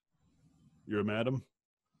because you're a madam?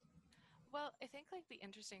 Well, I think like the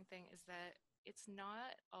interesting thing is that it's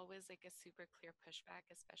not always like a super clear pushback,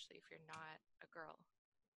 especially if you're not a girl.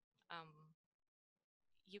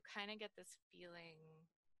 You kind of get this feeling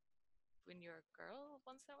when you're a girl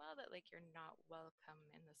once in a while that like you're not welcome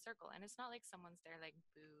in the circle, and it's not like someone's there like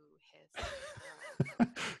boo hiss.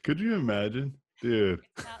 Could you imagine, dude?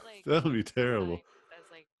 It's not like that would be terrible. It says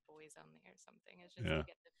like boys only or something. It's just you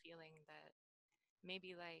get the feeling that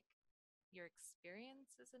maybe like your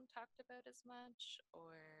experience isn't talked about as much,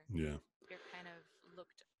 or you're kind of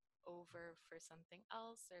looked over for something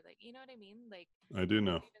else, or like, you know what I mean? Like I do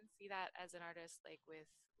know. You even see that as an artist, like with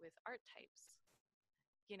art types.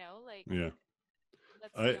 You know, like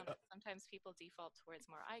let's be honest, sometimes people default towards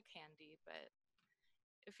more eye candy, but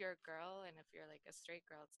if you're a girl and if you're like a straight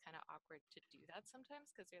girl, it's kind of awkward to do that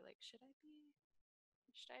sometimes because you're like, should I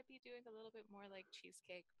be doing a little bit more like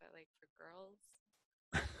cheesecake, but like for girls?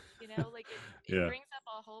 You know, like it brings up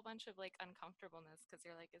a whole bunch of like uncomfortableness because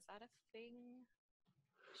you're like, is that a thing?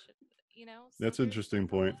 That's an interesting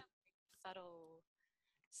point. Subtle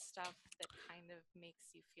stuff that kind of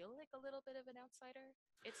makes you feel like a little bit of an outsider.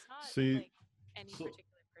 It's not like any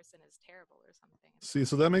particular person is terrible or something.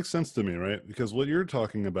 So that makes sense to me, right? Because what you're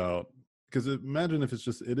talking about, because imagine if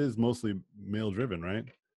it is mostly male driven, right?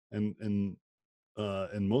 And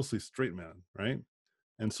mostly straight man, right?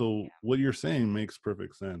 And so what you're saying makes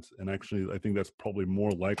perfect sense. And actually, I think that's probably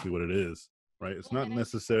more likely what it is, right? It's not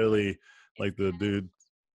necessarily like the dude.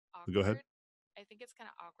 Go ahead. I think it's kind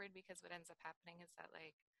of awkward because what ends up happening is that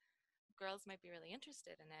like girls might be really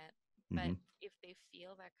interested in it, but if they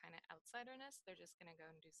feel that kind of outsiderness, they're just gonna go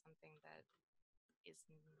and do something that is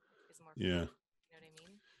more fun. You know what I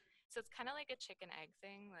mean? So it's kind of like a chicken egg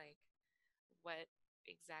thing. Like, what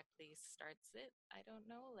exactly starts it. I don't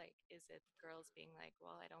know. Like, is it girls being like,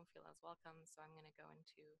 well, I don't feel as welcome, so I'm going to go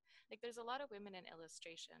into, like, there's a lot of women in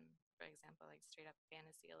illustration, for example, like straight up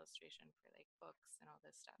fantasy illustration for like books and all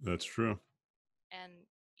this stuff, That's right? true. And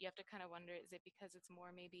you have to kind of wonder, is it because it's more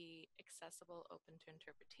maybe accessible, open to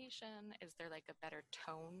interpretation? Is there like a better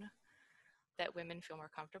tone that women feel more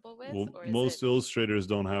comfortable with? Well, Or is it, most illustrators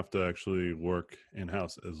don't have to actually work in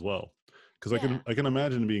house as well, because yeah, I can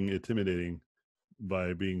imagine being intimidating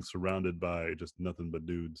by being surrounded by just nothing but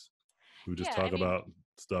dudes who just yeah, I talk mean, about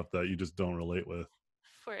stuff that you just don't relate with.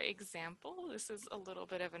 for example, this is a little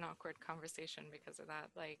bit of an awkward conversation because of that.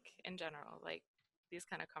 Like, in general, like these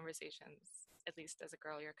kind of conversations, at least as a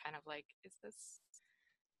girl, you're kind of like, is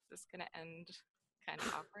this gonna end kind of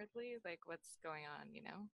awkwardly? Like, what's going on, you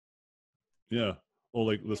know? Yeah. Oh,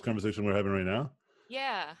 like this conversation we're having right now.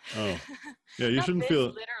 Yeah. Oh, yeah. You Not shouldn't this feel.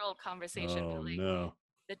 literal conversation, but Oh like no.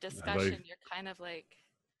 the Have I? discussion, you're kind of like,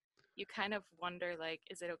 you kind of wonder, like,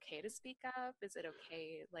 is it okay to speak up? Is it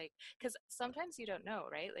okay? Like, because sometimes you don't know,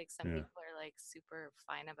 right? Like, some Yeah. people are like super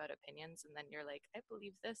fine about opinions, and then you're like, I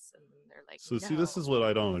believe this. And they're like, So see, no. this is what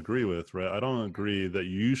I don't agree with, right? I don't agree that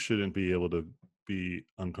you shouldn't be able to be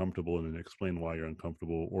uncomfortable and explain why you're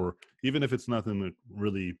uncomfortable, or even if it's nothing that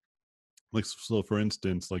really, like, so for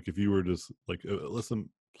instance, like if you were just like, let's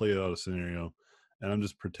play out a scenario, and I'm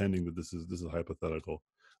just pretending that this is hypothetical,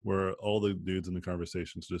 where all the dudes in the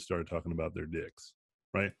conversations just started talking about their dicks,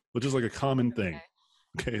 right? Which is like a common thing. Okay.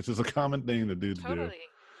 Okay, it's just a common thing that dudes do, Totally.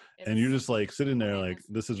 and you're It's just like sitting there totally like, this.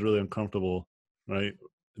 this is really uncomfortable, right?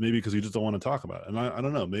 Maybe because you just don't want to talk about it, and I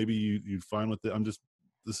don't know, maybe you find with it. I'm just,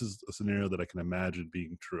 this is a scenario that I can imagine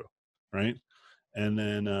being true, right? And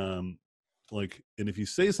then like, and if you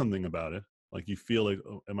say something about it, like you feel like,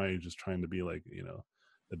 oh, am I just trying to be like,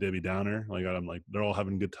 a Debbie Downer? Like, I'm like, they're all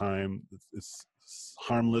having a good time, it's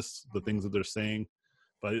harmless, the things that they're saying,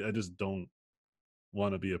 but I just don't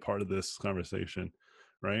want to be a part of this conversation,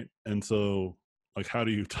 right? And so, like, how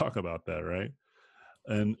do you talk about that, right?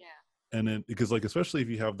 and Yeah. and then, because like, especially if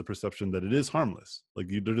you have the perception that it is harmless, like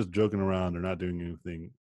they're just joking around, they're not doing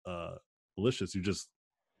anything malicious, you just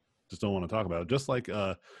don't want to talk about it. Just like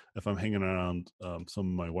if I'm hanging around some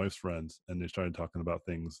of my wife's friends and they started talking about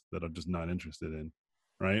things that I'm just not interested in,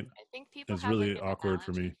 right? I think people It's have like really an awkward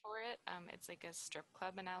for analogy me. for it. It's like a strip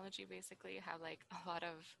club analogy, basically, how like a lot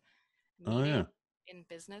of Oh meetings yeah. in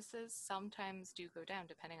businesses sometimes do go down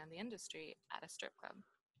depending on the industry at a strip club,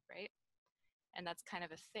 right? And that's kind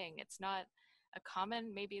of a thing. It's not a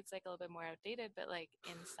common, maybe it's like a little bit more outdated, but like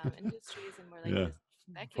in some industries and more like Yeah,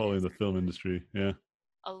 business probably in executives the or film industry. Yeah.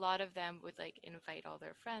 a lot of them would like invite all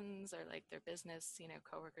their friends or like their business,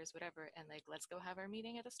 coworkers, whatever, and like, let's go have our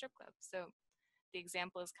meeting at a strip club. So the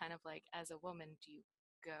example is kind of like, as a woman, do you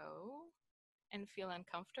go and feel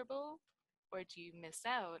uncomfortable, or do you miss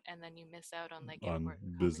out and then you miss out on like On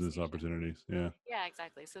important business conversation? opportunities. Yeah. Yeah,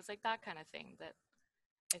 exactly. So it's like that kind of thing that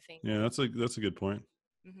I think. Yeah, that's a good point.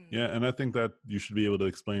 Hmm. Yeah, and I think that you should be able to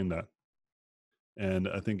explain that. And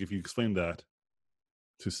I think if you explain that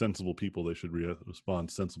to sensible people, they should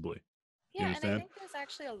respond sensibly. You Yeah, and I understand? think there's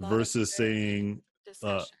actually a lot of Versus good saying, uh,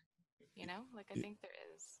 discussion. Like I think there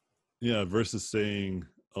is. yeah, versus saying,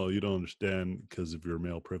 "Oh, you don't understand because of your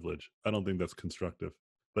male privilege." I don't think that's constructive.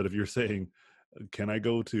 But if you're saying, "Can I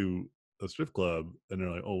go to a strip club?" and they're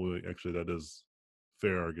like, "Oh, well, actually, that is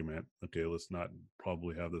fair argument. Okay, let's not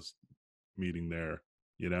probably have this meeting there."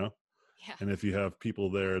 You know. Yeah. And if you have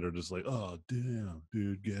people there that are just like, "Oh, damn,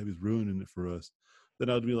 dude, Gabby's ruining it for us," then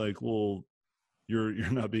I'd be like, "Well, you're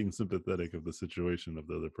not being sympathetic of the situation of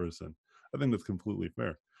the other person." I think that's completely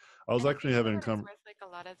fair. I was And I actually think for having what it's worth, like a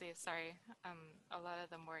lot of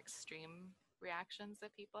the more extreme reactions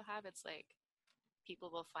that people have, it's like people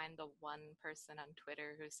will find the one person on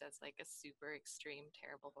Twitter who says like a super extreme,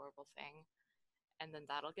 terrible, horrible thing, and then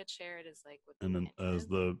that'll get shared as like what the and then opinion as is.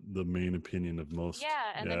 the main opinion of most.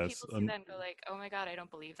 Yeah, and then Yeah, it's people see that and go like, "Oh my God, I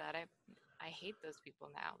don't believe that. I hate those people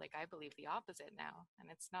now. Like I believe the opposite now." And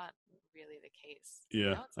it's not really the case.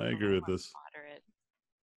 yeah, It's I like a agree lot with more this. moderate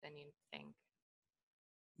than you think.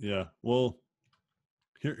 Yeah, well,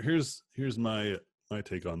 here's my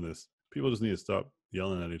take on this. People just need to stop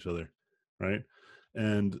yelling at each other, right?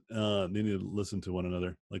 And they need to listen to one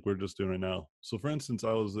another, like we're just doing right now. So, for instance,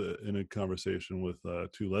 I was in a conversation with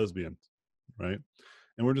two lesbians, right?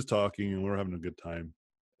 And we're just talking and we're having a good time.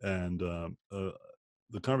 And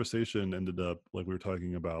the conversation ended up like we were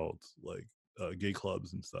talking about like gay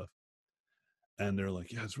clubs and stuff. And they're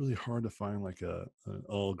like, "Yeah, it's really hard to find like an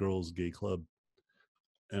all girls gay club."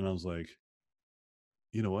 And I was like,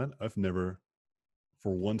 you know what? I've never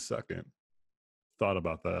for 1 second thought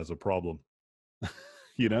about that as a problem,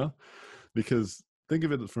 you know, because think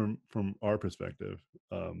of it from our perspective.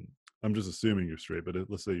 I'm just assuming you're straight, but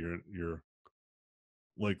let's say you're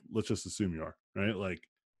like, let's just assume you are, right? Like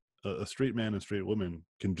a straight man and straight woman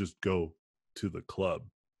can just go to the club.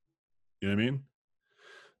 You know what I mean?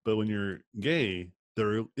 But when you're gay,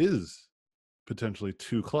 there is potentially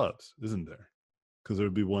two clubs, isn't there? Because there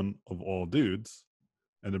would be one of all dudes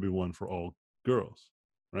and there'd be one for all girls,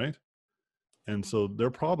 right? And so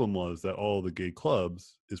their problem was that all the gay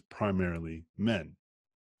clubs is primarily men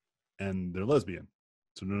and they're lesbian.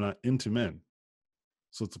 So they're not into men.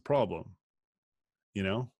 So it's a problem, you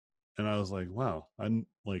know? And I was like, wow, I'm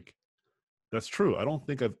like, that's true. I don't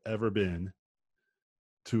think I've ever been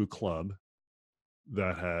to a club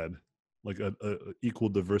that had like a equal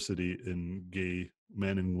diversity in gay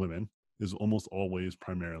men and women. Is almost always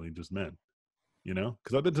primarily just men, you know?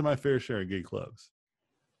 Because I've been to my fair share of gay clubs,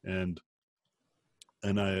 and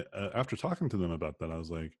I after talking to them about that, I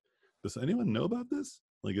was like, does anyone know about this?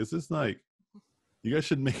 Like, is this like, you guys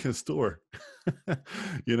should make a store?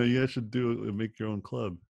 You know, you guys should make your own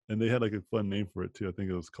club. And they had like a fun name for it too. I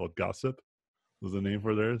think it was called Gossip. Was the name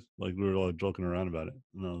for theirs? Like we were all joking around about it,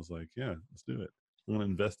 and I was like, yeah, let's do it. I'm gonna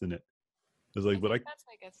invest in it. It's like, I but think that's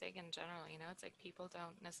like a thing in general, you know, it's like people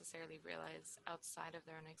don't necessarily realize outside of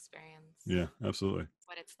their own experience yeah, absolutely.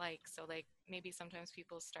 what it's like. So like maybe sometimes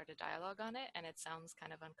people start a dialogue on it and it sounds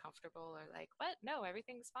kind of uncomfortable or like, what? No,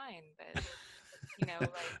 everything's fine. But you know,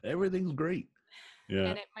 like everything's great.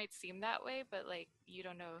 Yeah. And it might seem that way, but like you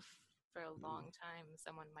don't know if for a long time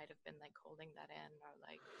someone might have been like holding that in or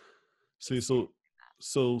like see so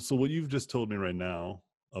what you've just told me right now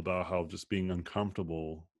about how just being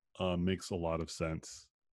uncomfortable makes a lot of sense,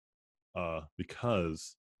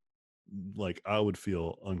 because like I would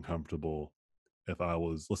feel uncomfortable if I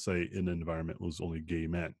was, let's say, in an environment was only gay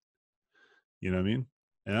men. You know what I mean?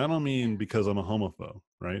 And I don't mean because I'm a homophobe,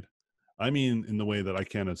 right? I mean in the way that I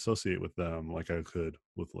can't associate with them like I could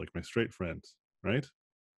with like my straight friends, right?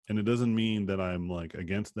 And it doesn't mean that I'm like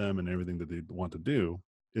against them and everything that they want to do.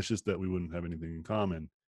 It's just that we wouldn't have anything in common,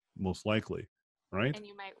 most likely, right? And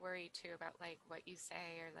you might worry too about like what you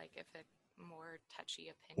say or like if a more touchy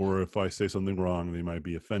opinion. Or if I say something wrong, they might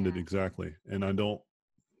be offended. Yeah. Exactly. And I don't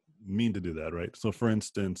mean to do that, right? So for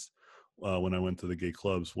instance, when I went to the gay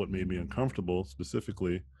clubs, what made me uncomfortable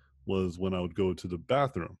specifically was when I would go to the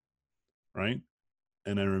bathroom, right?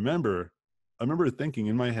 And I remember thinking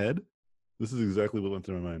in my head, this is exactly what went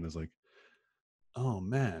through my mind. Is like, oh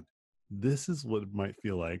man, this is what it might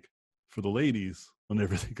feel like for the ladies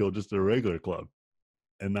whenever they go just to a regular club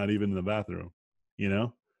and not even in the bathroom, you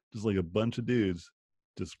know, just like a bunch of dudes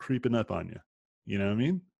just creeping up on you. You know what I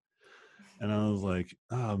mean? And I was like,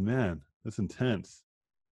 oh man, that's intense,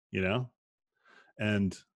 you know?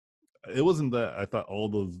 And it wasn't that I thought all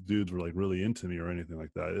those dudes were like really into me or anything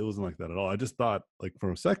like that. It wasn't like that at all. I just thought, like,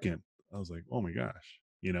 for a second, I was like, oh my gosh,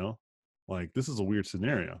 you know, like this is a weird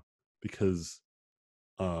scenario because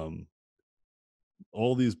um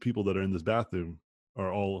all these people that are in this bathroom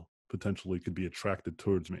are all potentially could be attracted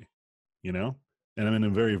towards me, you know? And I'm in a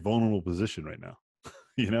very vulnerable position right now,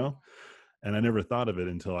 you know? And I never thought of it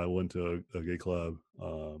until I went to a gay club,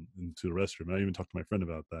 into a restroom. And I even talked to my friend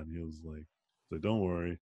about that, and he was like, "Don't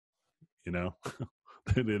worry, you know,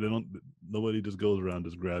 they don't. Nobody just goes around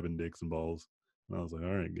just grabbing dicks and balls." And I was like,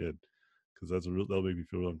 "All right, good," because that'll make me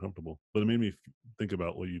feel real uncomfortable. But it made me think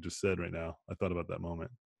about what you just said right now. I thought about that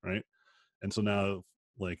moment, right? And so now,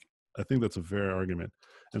 like, I think that's a fair argument.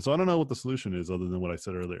 And so I don't know what the solution is other than what I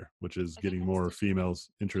said earlier, which is I think getting it's more to just females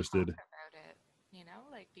interested. talk about it, you know,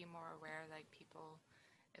 like be more aware, like people,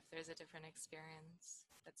 if there's a different experience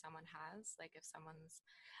that someone has, like if someone's,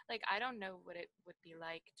 like, I don't know what it would be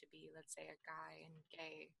like to be, let's say, a guy and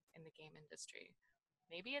gay in the game industry.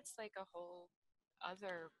 Maybe it's like a whole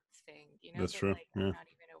other thing, you know, That's that true. like I'm Yeah. not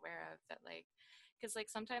even aware of that, like, because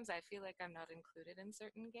like sometimes I feel like I'm not included in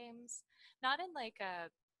certain games, not in like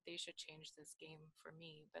a they should change this game for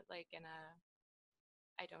me, but like in a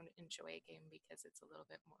I don't enjoy a game because it's a little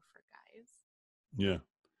bit more for guys. Yeah.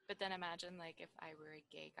 But then imagine like if I were a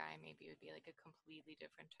gay guy, maybe it would be like a completely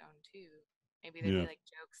different tone too. Maybe there'd Yeah. be like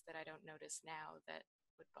jokes that I don't notice now that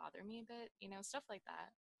would bother me a bit, you know, stuff like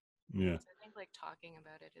that. Yeah. So I think like talking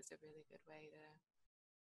about it is a really good way to,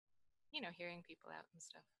 you know, hearing people out and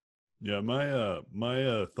stuff. Yeah,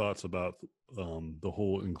 my thoughts about the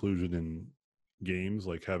whole inclusion in games,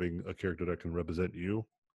 like having a character that can represent you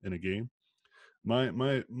in a game. My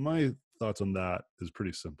thoughts on that is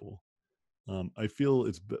pretty simple. I feel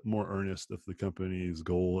it's a bit more earnest if the company's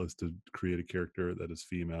goal is to create a character that is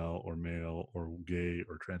female or male or gay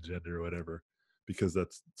or transgender or whatever, because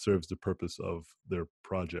that serves the purpose of their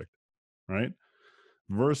project, right?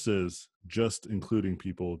 versus just including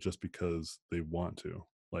people just because they want to,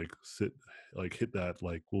 like hit that,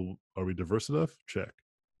 like, well, are we diverse enough? Check,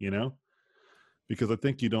 you know, because I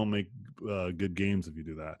think you don't make good games if you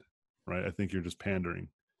do that, right? I think you're just pandering.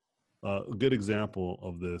 A good example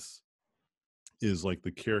of this is like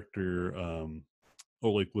the character,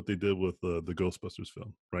 or like what they did with the Ghostbusters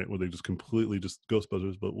film, right? Where they just completely just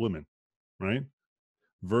Ghostbusters, but women, right?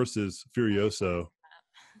 Versus Furioso,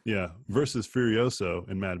 yeah, versus Furioso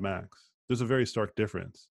and Mad Max. There's a very stark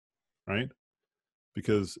difference, right?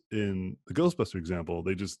 Because in the Ghostbuster example,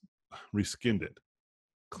 they just reskinned it,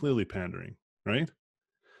 clearly pandering, right?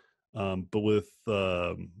 But with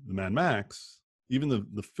the Mad Max, even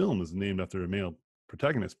the film is named after a male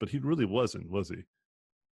protagonist, but he really wasn't, was he?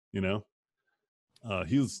 You know,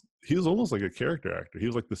 he was almost like a character actor. He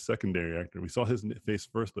was like the secondary actor. We saw his face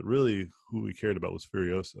first, but really who we cared about was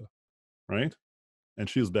Furiosa, right? And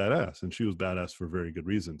she was badass, and she was badass for very good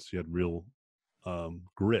reasons. She had real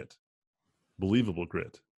grit, believable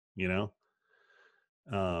grit, you know.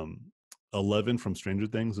 Um, 11 from Stranger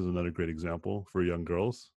Things is another great example for young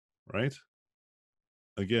girls, right?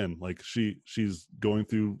 Again, like she's going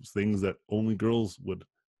through things that only girls would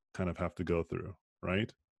kind of have to go through,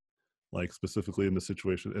 right? Like specifically in the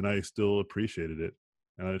situation, and I still appreciated it.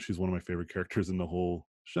 And she's one of my favorite characters in the whole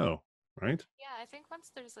show, right? Yeah, I think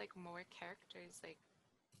once there's like more characters, like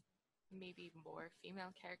maybe more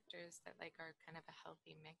female characters that like are kind of a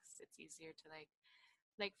healthy mix, it's easier to like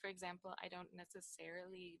for example, I don't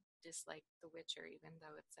necessarily dislike The Witcher even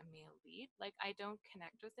though it's a male lead. Like I don't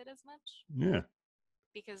connect with it as much Yeah.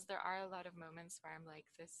 because there are a lot of moments where I'm like,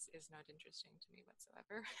 this is not interesting to me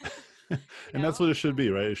whatsoever. You And that's know? what it should be,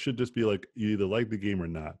 right? It should just be like you either like the game or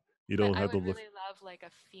not. You But don't I have to would look. really love like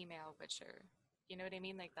a female Witcher. You know what I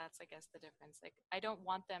mean? Like that's I guess the difference. Like I don't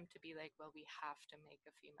want them to be like, well, we have to make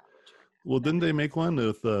a female Witcher now. Well, That didn't they make one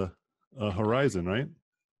with I know, Horizon, right? right?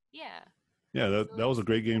 Yeah. Yeah, So that like was a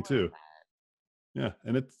great game more of too. that.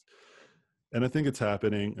 Yeah, and I think it's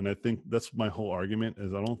happening, and I think that's my whole argument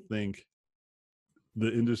is I don't think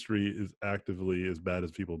the industry is actively as bad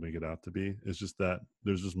as people make it out to be. It's just that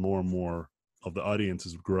there's just more and more of the audience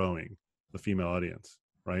is growing, the female audience,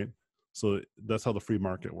 right? So that's how the free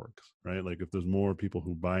market works, right? Like if there's more people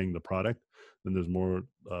who buying the product, then there's more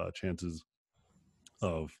chances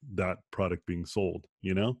of that product being sold,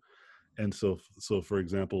 you know? And so for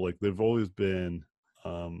example, like they've always been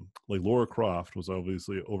like Laura Croft was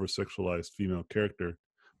obviously an over sexualized female character,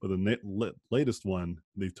 but the latest one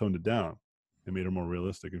they've toned it down and made her more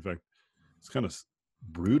realistic. In fact, it's kind of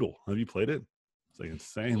brutal. Have you played it? It's like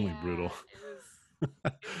insanely Yeah, brutal. it was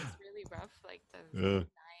really rough, like the Yeah.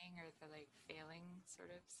 dying or the like failing sort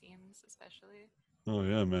of scenes, especially. Oh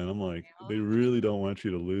yeah, man. I'm like, Male. they really don't want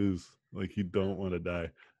you to lose. Like you No. don't want to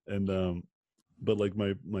die. And Yeah. but like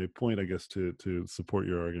my point, I guess, to support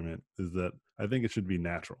your argument is that I think it should be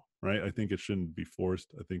natural, right? I think it shouldn't be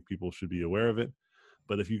forced. I think people should be aware of it.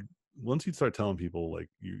 But if you once you start telling people like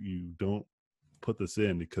you don't put this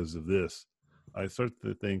in because of this, I start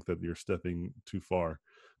to think that you're stepping too far.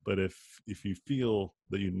 But if you feel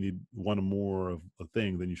that you need one or more of a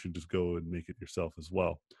thing, then you should just go and make it yourself as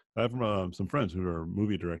well. I have some friends who are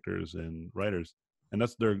movie directors and writers, and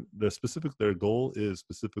that's their goal is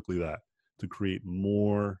specifically that, to create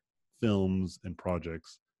more films and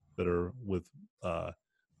projects that are with uh,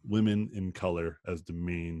 women in color as the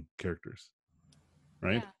main characters,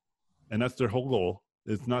 right? Yeah. And that's their whole goal.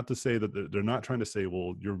 It's not to say that they're not trying to say,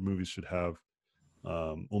 well, your movies should have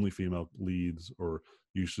only female leads, or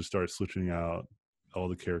you should start switching out all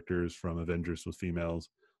the characters from Avengers with females.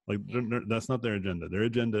 Like Yeah. that's not their agenda. Their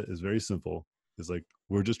agenda is very simple. It's like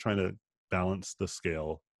we're just trying to balance the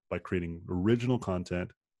scale by creating original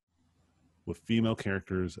content with female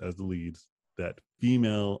characters as the leads that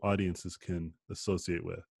female audiences can associate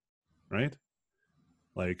with, right?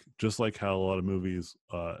 Like just like how a lot of movies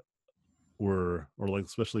were, or like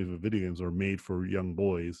especially the video games are made for young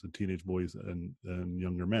boys and teenage boys and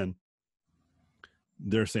younger men,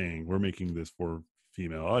 they're saying we're making this for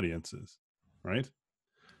female audiences, right?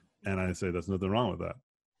 And I say that's nothing wrong with that.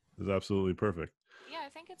 It's absolutely perfect. Yeah, I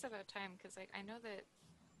think it's about time because like I know that,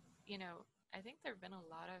 you know, I think there have been a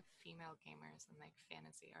lot of female gamers and like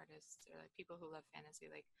fantasy artists or like people who love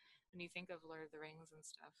fantasy. Like when you think of Lord of the Rings and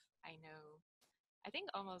stuff, I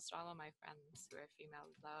think almost all of my friends who are female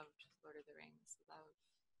loved Lord of the Rings, love,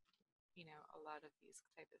 you know, a lot of these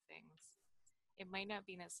type of things. It might not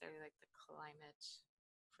be necessarily like the climate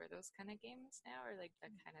for those kind of games now or like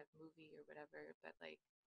that kind of movie or whatever, but like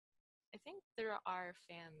I think there are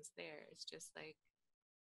fans there. It's just like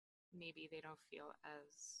maybe they don't feel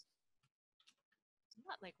as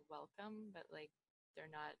not like welcome, but like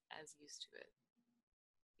they're not as used to it.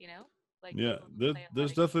 You know, like Yeah, people who play a lot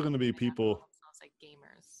there's of definitely going games to be may not call people. themselves like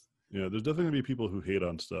gamers. Yeah, there's definitely going to be people who hate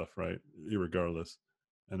on stuff, right? Irregardless,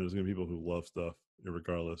 and there's going to be people who love stuff,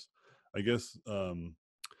 irregardless. I guess.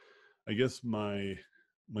 I guess my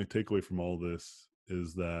takeaway from all this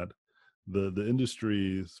is that the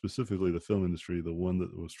industry, specifically the film industry, the one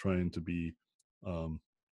that was trying to be um,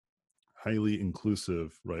 highly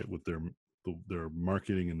inclusive, right, with their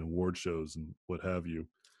marketing and award shows and what have you,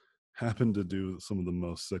 happen to do some of the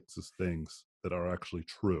most sexist things that are actually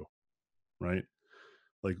true, right?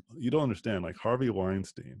 Like, you don't understand, like Harvey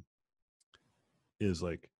Weinstein is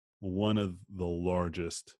like one of the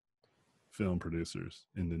largest film producers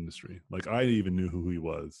in the industry. Like, I even knew who he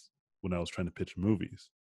was when I was trying to pitch movies.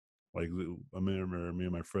 Like, I remember me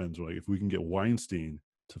and my friends were like, if we can get Weinstein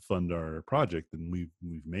to fund our project, then we've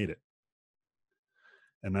made it.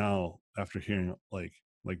 And now, after hearing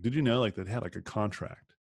did you know like they had like a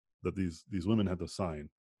contract that these women had to sign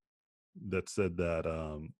that said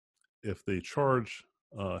that if they charge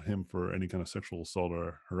him for any kind of sexual assault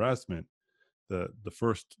or harassment, that the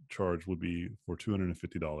first charge would be for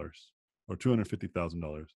 $250 or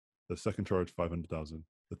 $250,000. The second charge $500,000.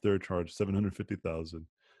 The third charge $750,000,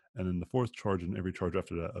 and then the fourth charge and every charge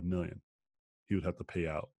after that $1 million. He would have to pay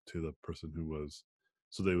out to the person who was,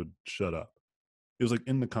 so they would shut up. It was like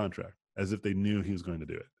in the contract, as if they knew he was going to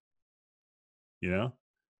do it. You know,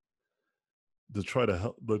 to try to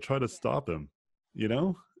help, but try to stop him. You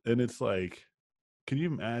know, and it's like, can you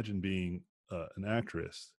imagine being an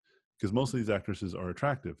actress? Because most of these actresses are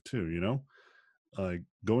attractive too. You know,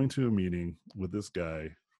 going to a meeting with this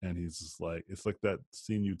guy, and he's just like, it's like that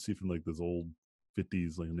scene you'd see from like those old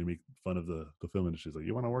 50s, like when they make fun of the film industry. It's like,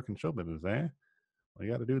 you want to work in show business, eh? Well,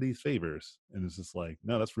 you got to do these favors. And it's just like,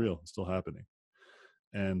 no, that's real. It's still happening.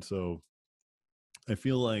 And so I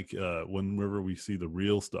feel like whenever we see the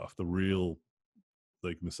real stuff, the real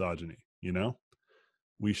like misogyny, you know,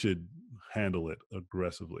 we should handle it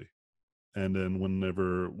aggressively. And then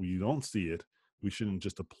whenever we don't see it, we shouldn't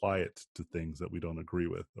just apply it to things that we don't agree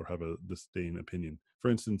with or have a disdain opinion. For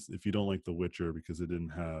instance, if you don't like The Witcher because it didn't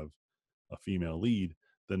have a female lead,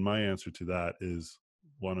 then my answer to that is,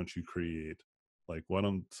 why don't you create, like, why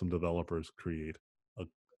don't some developers create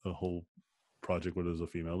a whole project where there's a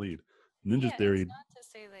female lead? Ninja Yeah, it's Theory. not to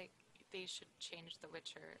say like they should change The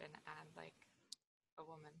Witcher and add like a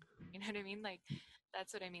woman. You know what I mean? Like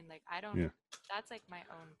that's what I mean. Like I don't. Yeah. That's like my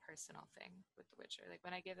own personal thing with The Witcher. Like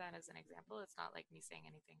when I give that as an example, it's not like me saying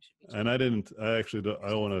anything should be And changed. I actually don't, I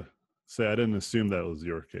don't want to say, I didn't assume that was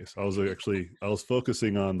your case. I was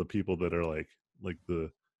focusing on the people that are like the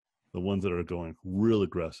ones that are going real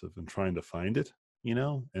aggressive and trying to find it, you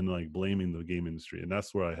know, and like blaming the game industry. And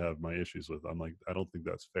that's where I have my issues with. I'm like, I don't think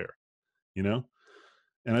that's fair, you know?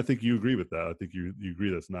 And I think you agree with that. I think you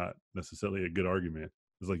agree that's not necessarily a good argument.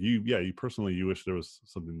 It's like you personally, you wish there was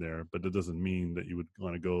something there, but that doesn't mean that you would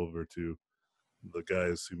want to go over to the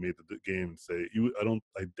guys who made the game and say,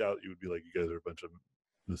 I doubt you would be like, you guys are a bunch of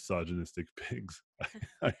misogynistic pigs.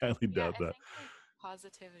 I highly Yeah, doubt I that. think like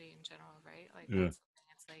positivity in general, right? Like Yeah. that's something.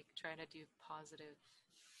 It's like trying to do positive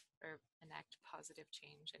or enact positive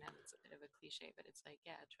change. I know it's a bit of a cliche, but it's like,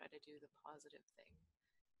 yeah, try to do the positive thing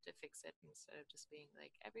to fix it instead of just being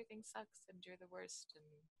like everything sucks and you're the worst and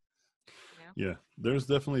you know. Yeah, there's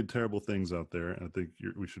definitely terrible things out there, and I think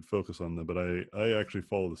we should focus on them. But I actually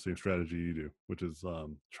follow the same strategy you do, which is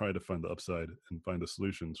try to find the upside and find the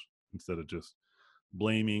solutions instead of just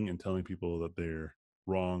blaming and telling people that they're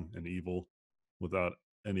wrong and evil without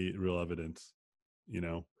any real evidence, you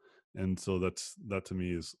know. And so that to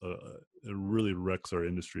me is it really wrecks our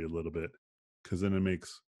industry a little bit, because then it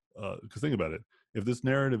makes because think about it, if this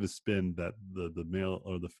narrative is spin that the male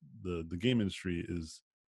or the game industry is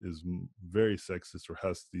very sexist or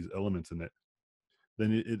has these elements in it,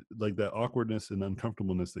 then it like that awkwardness and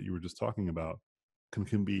uncomfortableness that you were just talking about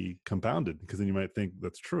can be compounded, because then you might think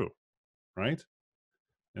that's true, right?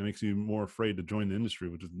 It makes you more afraid to join the industry,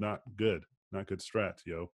 which is not good, not good strat,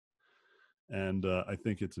 yo. And I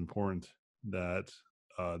think it's important that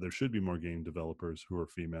there should be more game developers who are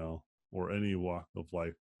female or any walk of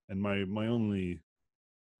life. And my only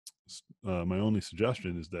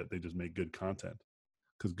suggestion is that they just make good content,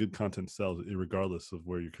 because good content sells regardless of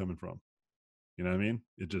where you're coming from. You know what I mean?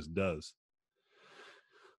 It just does.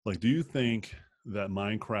 Like, do you think that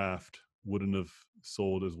Minecraft wouldn't have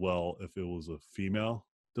sold as well if it was a female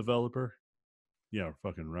developer? Yeah,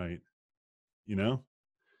 fucking right. You know,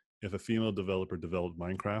 if a female developer developed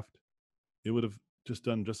Minecraft, it would have just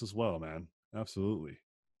done just as well, man. Absolutely.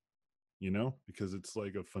 You know, because it's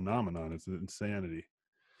like a phenomenon. It's an insanity.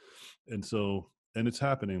 And so and it's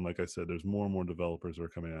happening. Like I said, there's more and more developers that are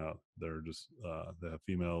coming out. They're just they have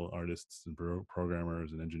female artists and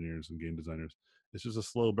programmers and engineers and game designers. It's just a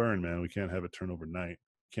slow burn, man. We can't have it turn overnight.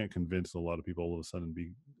 Can't convince a lot of people all of a sudden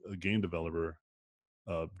be a game developer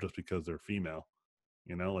just because they're female.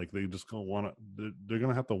 You know, like they just gonna want to. They're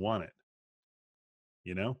gonna have to want it.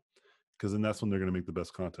 You know, because then that's when they're gonna make the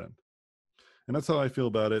best content. And that's how I feel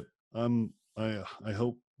about it. I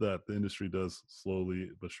hope that the industry does slowly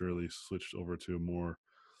but surely switch over to a more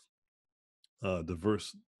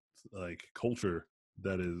diverse like culture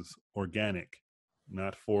that is organic,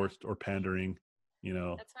 not forced or pandering. You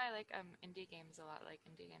know. That's why I like indie games a lot, like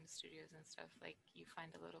indie game studios and stuff. Like you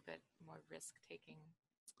find a little bit more risk taking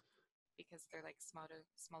because they're like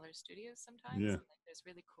smaller studios sometimes. Yeah. And, like, there's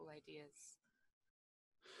really cool ideas.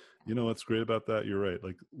 You know what's great about that? You're right.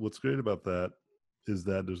 Like what's great about that is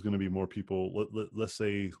that there's going to be more people. Let's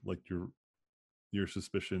say like your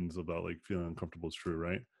suspicions about like feeling uncomfortable is true,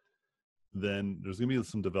 right? Then there's going to be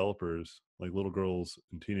some developers, like little girls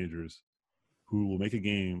and teenagers, who will make a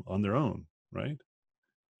game on their own, right?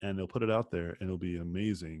 And they'll put it out there and it'll be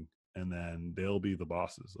amazing. And then they'll be the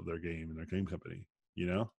bosses of their game and their game company, you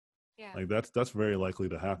know? Yeah. Like that's very likely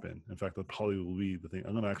to happen. In fact, that probably will be the thing.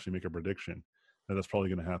 I'm going to actually make a prediction that that's probably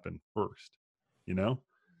going to happen first, you know?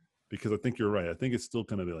 Because I think you're right. I think it's still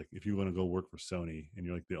going to be like, if you want to go work for Sony and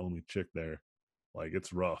you're like the only chick there, like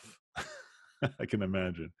it's rough. I can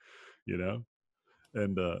imagine, you know?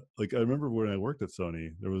 And like I remember when I worked at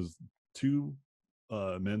Sony, there was 2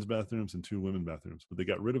 men's bathrooms and 2 women's bathrooms, but they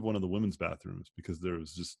got rid of one of the women's bathrooms because there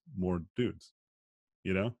was just more dudes,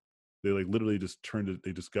 you know? They like literally just turned it,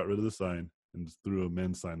 they just got rid of the sign and just threw a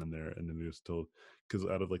men's sign in there. And then they just told, because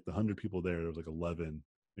out of like the 100 people there was like 11,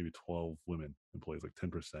 maybe 12 women employees, like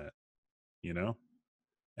 10%, you know?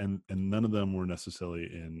 And none of them were necessarily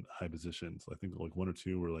in high positions. I think like 1 or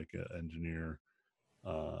 2 were like an engineer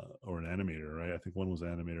or an animator, right? I think one was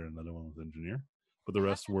animator and another one was engineer, but the I have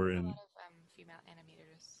rest met were a in. lot of female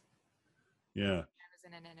animators. Yeah. I was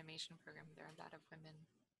in an animation program. There are a lot of women.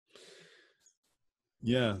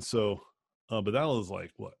 Yeah. So, but that was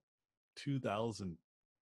like what,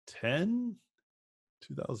 2010,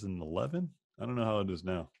 2011? I don't know how it is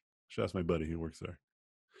now. Should ask my buddy who works there.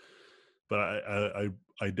 But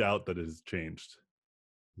I doubt that it has changed.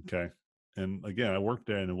 Okay. And again, I worked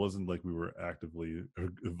there and it wasn't like we were actively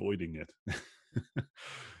avoiding it.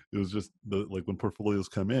 It was just like when portfolios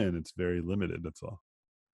come in, it's very limited. That's all.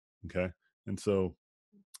 Okay. And so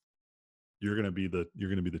you're going to be the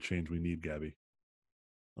change we need, Gabby.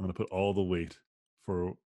 I'm going to put all the weight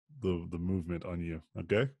for the movement on you.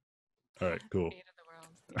 Okay. All right, cool.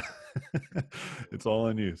 It's all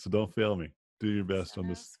on you. So don't fail me. Do your best on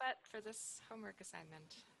this. Sweat for this homework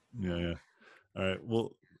assignment. Yeah. All right.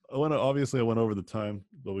 Well, I went over the time,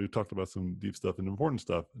 but we talked about some deep stuff and important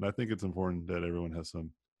stuff. And I think it's important that everyone has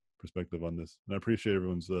some perspective on this. And I appreciate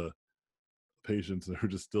everyone's patience. They're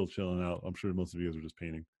just still chilling out. I'm sure most of you guys are just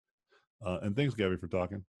painting. And thanks, Gabby, for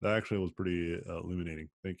talking. That actually was pretty illuminating.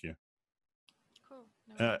 Thank you. Cool.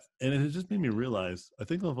 No and it just made me realize, I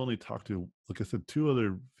think I've only talked to, like I said, 2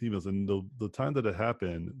 other females. And the time that it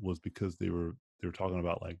happened was because they were talking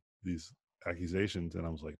about like these accusations. And I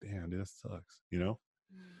was like, damn, dude, that sucks, you know?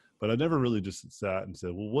 But I never really just sat and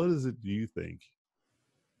said, well, what is it do you think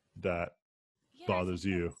that bothers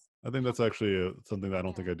you? I think that's actually something that I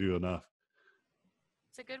don't think I do enough.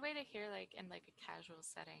 It's a good way to hear, like, in like a casual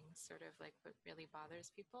setting, sort of like what really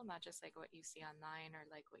bothers people, not just like what you see online or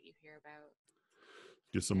like what you hear about.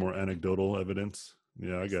 Get some more anecdotal evidence.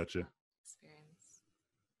 Yeah, I got you. Experience.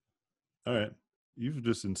 All right. You've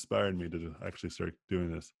just inspired me to actually start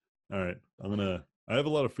doing this. All right. I have a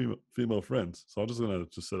lot of female friends, so I'm just going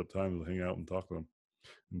to set up time to hang out and talk to them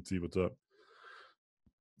and see what's up.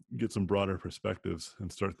 Get some broader perspectives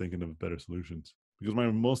and start thinking of better solutions. Because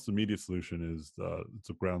my most immediate solution is it's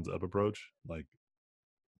a grounds up approach, like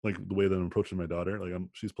the way that I'm approaching my daughter. Like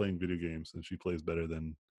she's playing video games and she plays better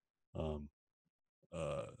than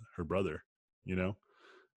her brother, you know,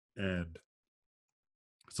 and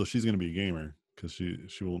so she's going to be a gamer because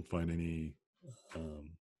she won't find any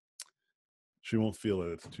she won't feel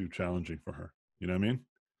that it's too challenging for her, you know what I mean?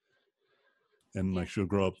 And like she'll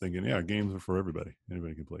grow up thinking, yeah, games are for everybody.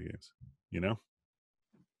 Anybody can play games, you know?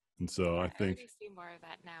 And so I think I see more of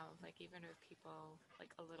that now, like even with people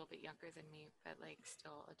like a little bit younger than me, but like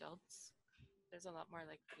still adults. There's a lot more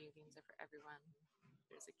like video games are for everyone.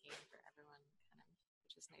 There's a game for everyone, kind of,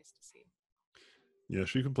 which is nice to see. Yeah,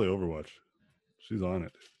 she can play Overwatch. She's on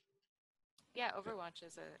it. Yeah, Overwatch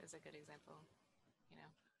is a good example. You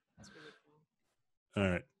know, it's really cool. All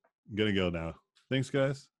right, gotta go now. Thanks,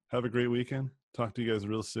 guys. have a great weekend. Talk to you guys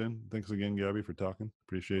real soon. Thanks again, Gabby, for talking.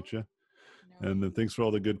 Appreciate you. No And then thanks for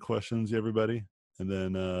all the good questions, everybody. And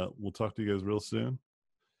then we'll talk to you guys real soon.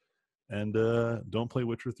 And don't play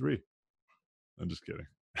Witcher 3. I'm just kidding.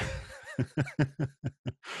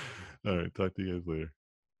 All right, talk to you guys later.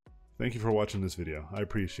 Thank you for watching this video. I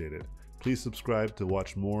appreciate it. Please subscribe to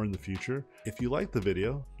watch more in the future. If you like the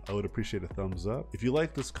video, I would appreciate a thumbs up. If you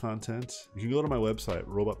like this content, you can go to my website,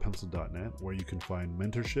 robotpencil.net, where you can find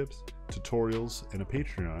mentorships, tutorials, and a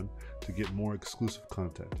Patreon to get more exclusive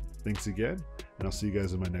content. Thanks again, and I'll see you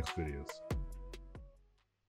guys in my next videos.